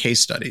interesting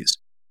case studies.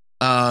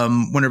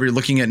 Whenever you're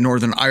looking at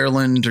Northern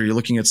Ireland, or you're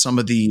looking at some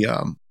of the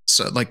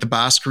the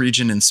Basque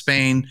region in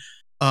Spain,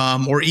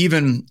 or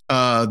even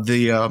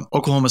the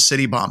Oklahoma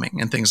City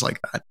bombing and things like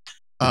that.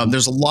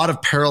 There's a lot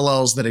of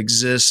parallels that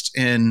exist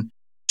in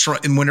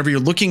and whenever you're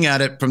looking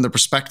at it from the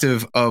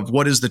perspective of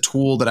what is the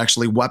tool that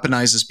actually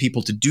weaponizes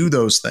people to do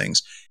those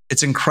things,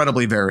 it's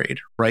incredibly varied,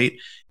 right?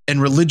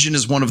 And religion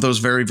is one of those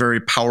very, very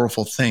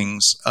powerful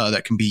things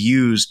that can be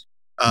used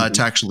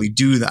to actually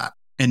do that.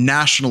 And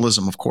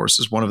nationalism, of course,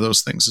 is one of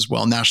those things as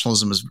well.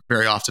 Nationalism is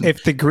very often.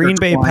 If the Green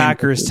Bay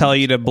Packers tell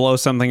you to blow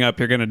something up,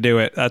 you're going to do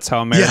it. That's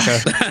how America.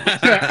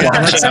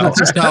 That's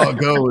just how it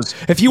goes.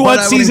 If you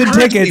want season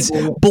tickets,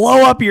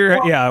 blow up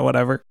your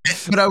whatever.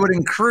 But I would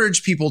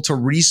encourage people to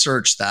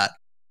research that.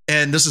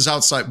 And this is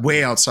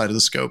way outside of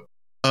the scope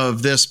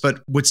of this.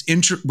 But what's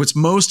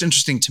most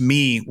interesting to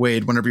me,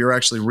 Wade, whenever you're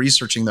actually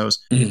researching those,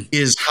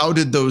 is how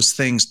did those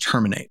things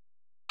terminate?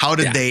 How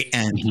did they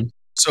end? Mm-hmm.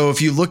 So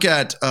if you look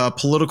at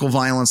political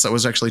violence that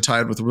was actually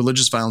tied with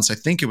religious violence, I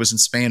think it was in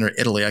Spain or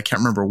Italy, I can't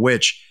remember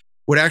which,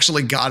 what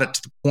actually got it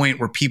to the point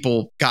where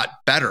people got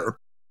better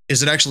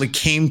is it actually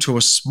came to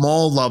a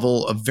small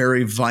level of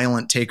very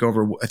violent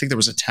takeover. I think there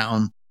was a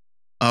town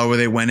where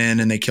they went in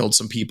and they killed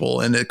some people,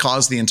 and it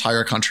caused the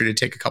entire country to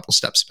take a couple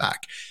steps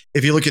back.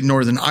 If you look at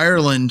Northern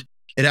Ireland,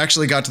 it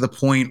actually got to the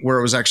point where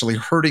it was actually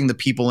hurting the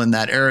people in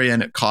that area,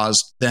 and it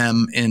caused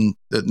them in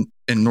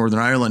Northern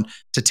Ireland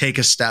to take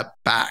a step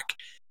back.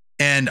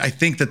 And I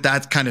think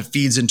that kind of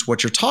feeds into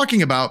what you're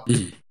talking about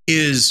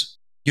is,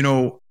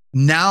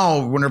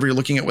 now whenever you're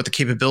looking at what the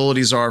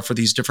capabilities are for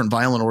these different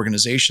violent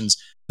organizations,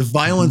 the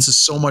violence is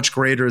so much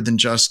greater than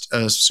just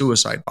a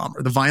suicide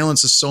bomber. The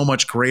violence is so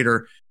much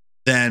greater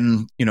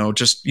than,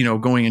 just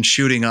going and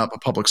shooting up a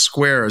public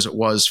square as it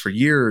was for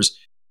years.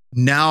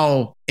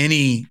 Now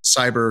any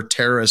cyber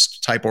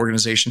terrorist type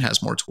organization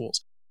has more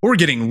tools. We're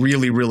getting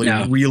really, really,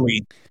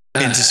 really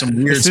into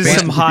some weird this is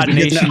some hot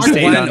nation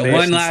state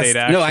one last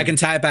no, I can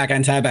tie it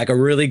back. A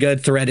really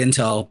good threat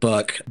intel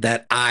book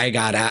that I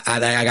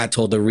got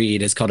told to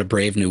read is called A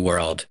Brave New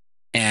World,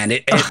 and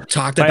it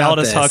talked about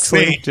Aldous this. Huxley.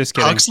 Wait, just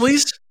kidding.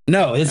 Huxley's?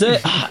 No, is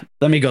it?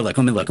 Let me go look.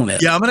 Let me look.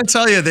 Yeah, I'm going to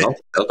tell you that. I was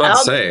about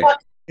to say.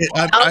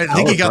 I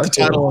think he got the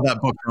title of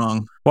that book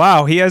wrong.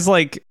 Wow, he has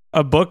like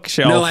a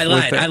bookshelf. No, I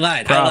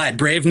lied.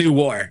 Brave New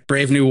War.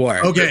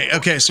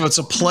 Okay. So it's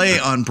a play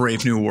on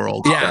Brave New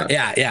World.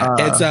 Yeah.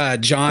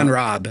 It's John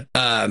Robb.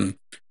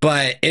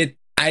 But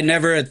I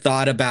never had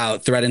thought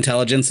about threat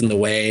intelligence in the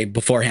way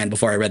before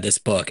I read this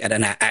book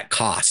at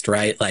cost,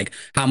 right? Like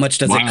how much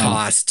does it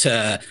cost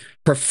to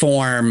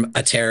perform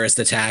a terrorist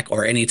attack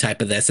or any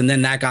type of this? And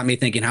then that got me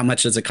thinking, how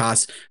much does it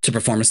cost to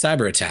perform a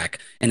cyber attack?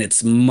 And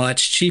it's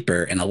much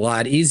cheaper and a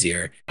lot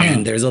easier.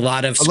 And there's a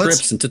lot of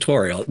scripts and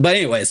tutorials. But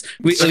anyways,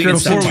 we can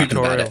stop talking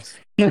about it.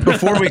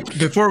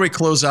 Before we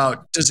close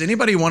out, does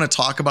anybody want to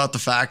talk about the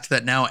fact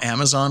that now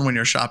Amazon, when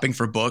you're shopping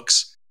for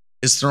books,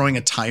 is throwing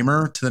a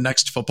timer to the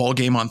next football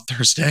game on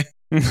Thursday?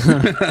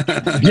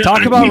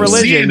 Talk about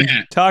religion.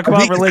 I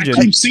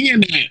keep seeing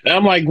that.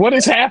 I'm like, what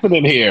is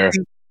happening here?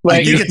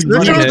 Like, they're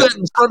doing that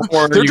in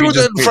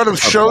front of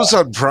shows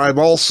on Prime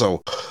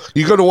also.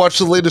 You go to watch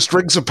the latest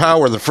Rings of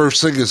Power, the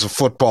first thing is a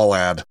football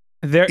ad.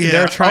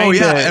 They're trying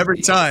to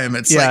every time.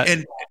 It's like,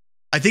 and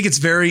I think it's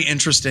very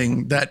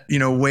interesting that,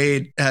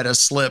 Wade had a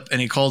slip and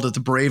he called it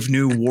The Brave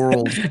New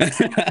World.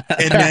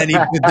 And then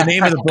the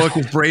name of the book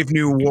is Brave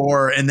New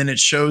War. And then it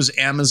shows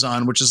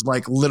Amazon, which is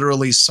like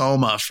literally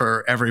Soma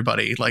for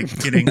everybody, like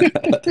getting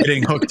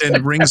hooked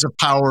in Rings of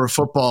Power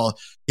football.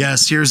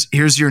 Yes,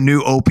 here's your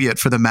new opiate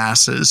for the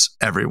masses,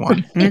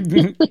 everyone.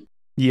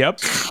 Yep.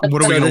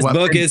 What are this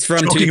book is from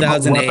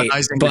 2008,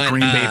 but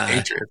Green Bay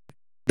Patriots.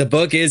 The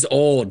book is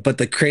old, but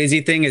the crazy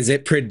thing is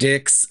it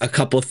predicts a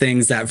couple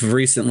things that have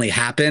recently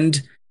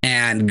happened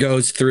and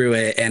goes through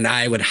it. And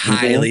I would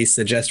highly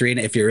suggest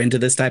reading it if you're into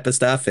this type of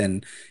stuff.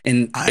 I'm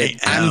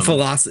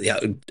philosophy.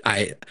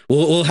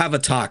 We'll have a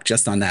talk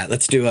just on that.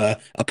 Let's do a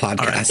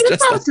podcast.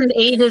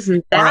 2008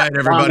 isn't that all right,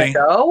 everybody. long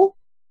ago.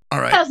 All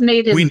right.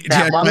 2008 isn't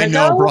that long ago. I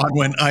know,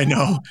 Bronwyn. I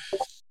know.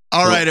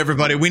 All right,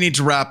 everybody. We need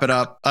to wrap it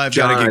up. I've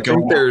got to get going.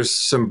 I think there's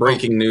some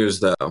breaking news,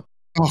 though.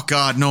 Oh,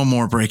 God, no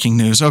more breaking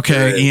news.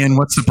 Okay, Ian,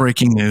 what's the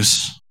breaking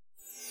news?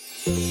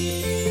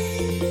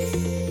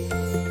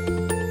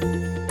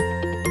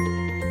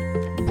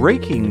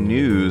 Breaking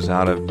news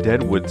out of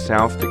Deadwood,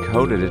 South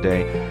Dakota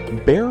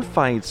today. Bear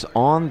fights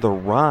on the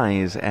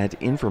rise at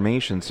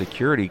information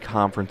security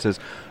conferences.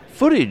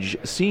 Footage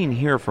seen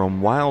here from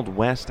Wild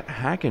West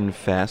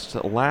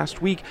Hackenfest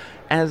last week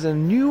as a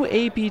new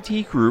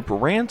APT group,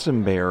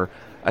 Ransom Bear,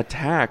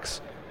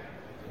 attacks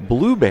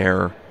Blue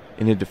Bear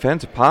in a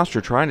defensive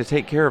posture trying to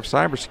take care of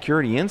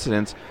cybersecurity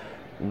incidents.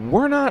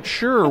 We're not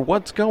sure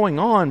what's going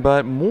on,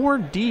 but more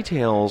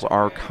details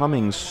are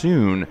coming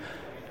soon.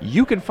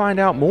 You can find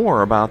out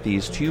more about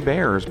these two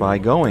bears by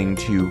going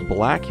to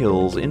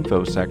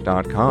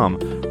blackhillsinfosec.com,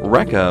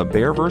 Recca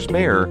Bear vs.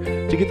 Bear,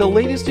 to get the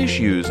latest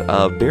issues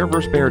of Bear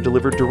vs. Bear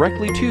delivered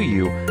directly to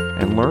you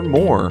and learn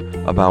more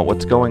about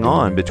what's going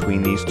on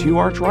between these two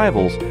arch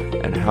rivals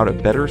and how to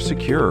better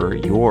secure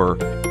your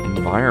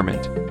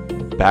environment.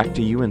 Back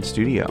to you in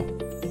studio.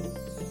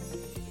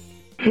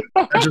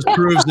 That just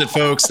proves it,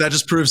 folks. That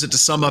just proves it. To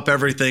sum up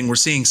everything, we're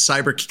seeing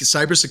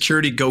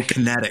cybersecurity go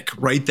kinetic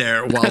right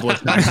there. Wild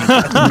West.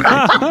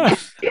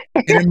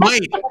 And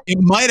It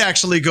might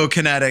actually go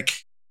kinetic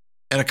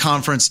at a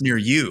conference near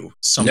you.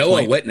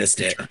 Noah witnessed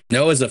it.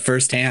 Noah's a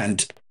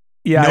firsthand.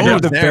 Yeah, I know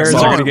the Bears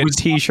are going to get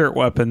T-shirt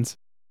weapons.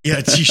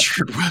 Yeah,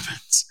 T-shirt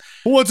weapons.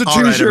 What's a T-shirt?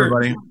 All right,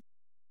 everybody.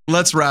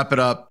 Let's wrap it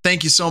up.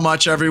 Thank you so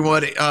much,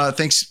 everybody.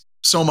 Thanks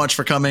so much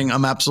for coming.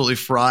 I'm absolutely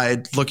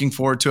fried. Looking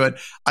forward to it.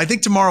 I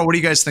think tomorrow, what do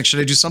you guys think?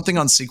 Should I do something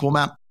on SQL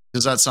map?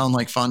 Does that sound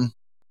like fun?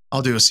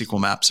 I'll do a SQL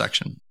map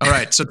section. All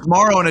right. So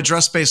tomorrow in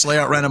address-based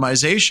layout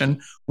randomization,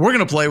 we're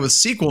going to play with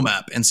SQL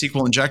map and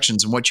SQL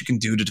injections and what you can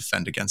do to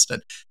defend against it.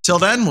 Till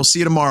then, we'll see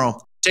you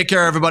tomorrow. Take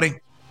care, everybody.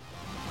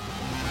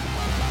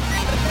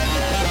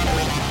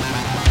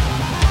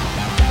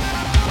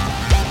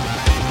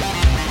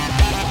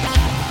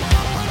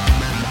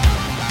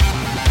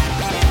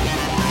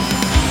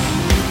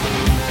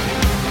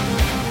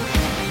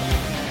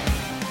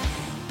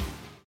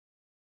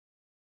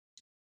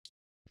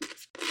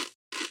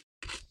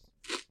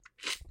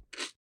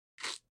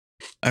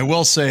 I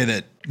will say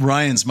that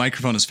Ryan's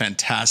microphone is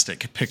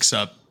fantastic. It picks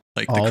up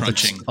like the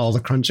crunching. All the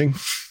crunching.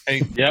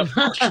 Hey. Yep.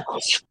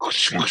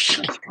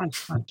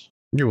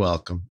 You're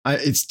welcome.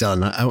 It's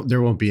done.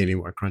 There won't be any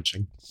more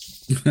crunching.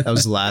 That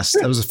was the last.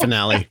 That was the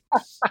finale.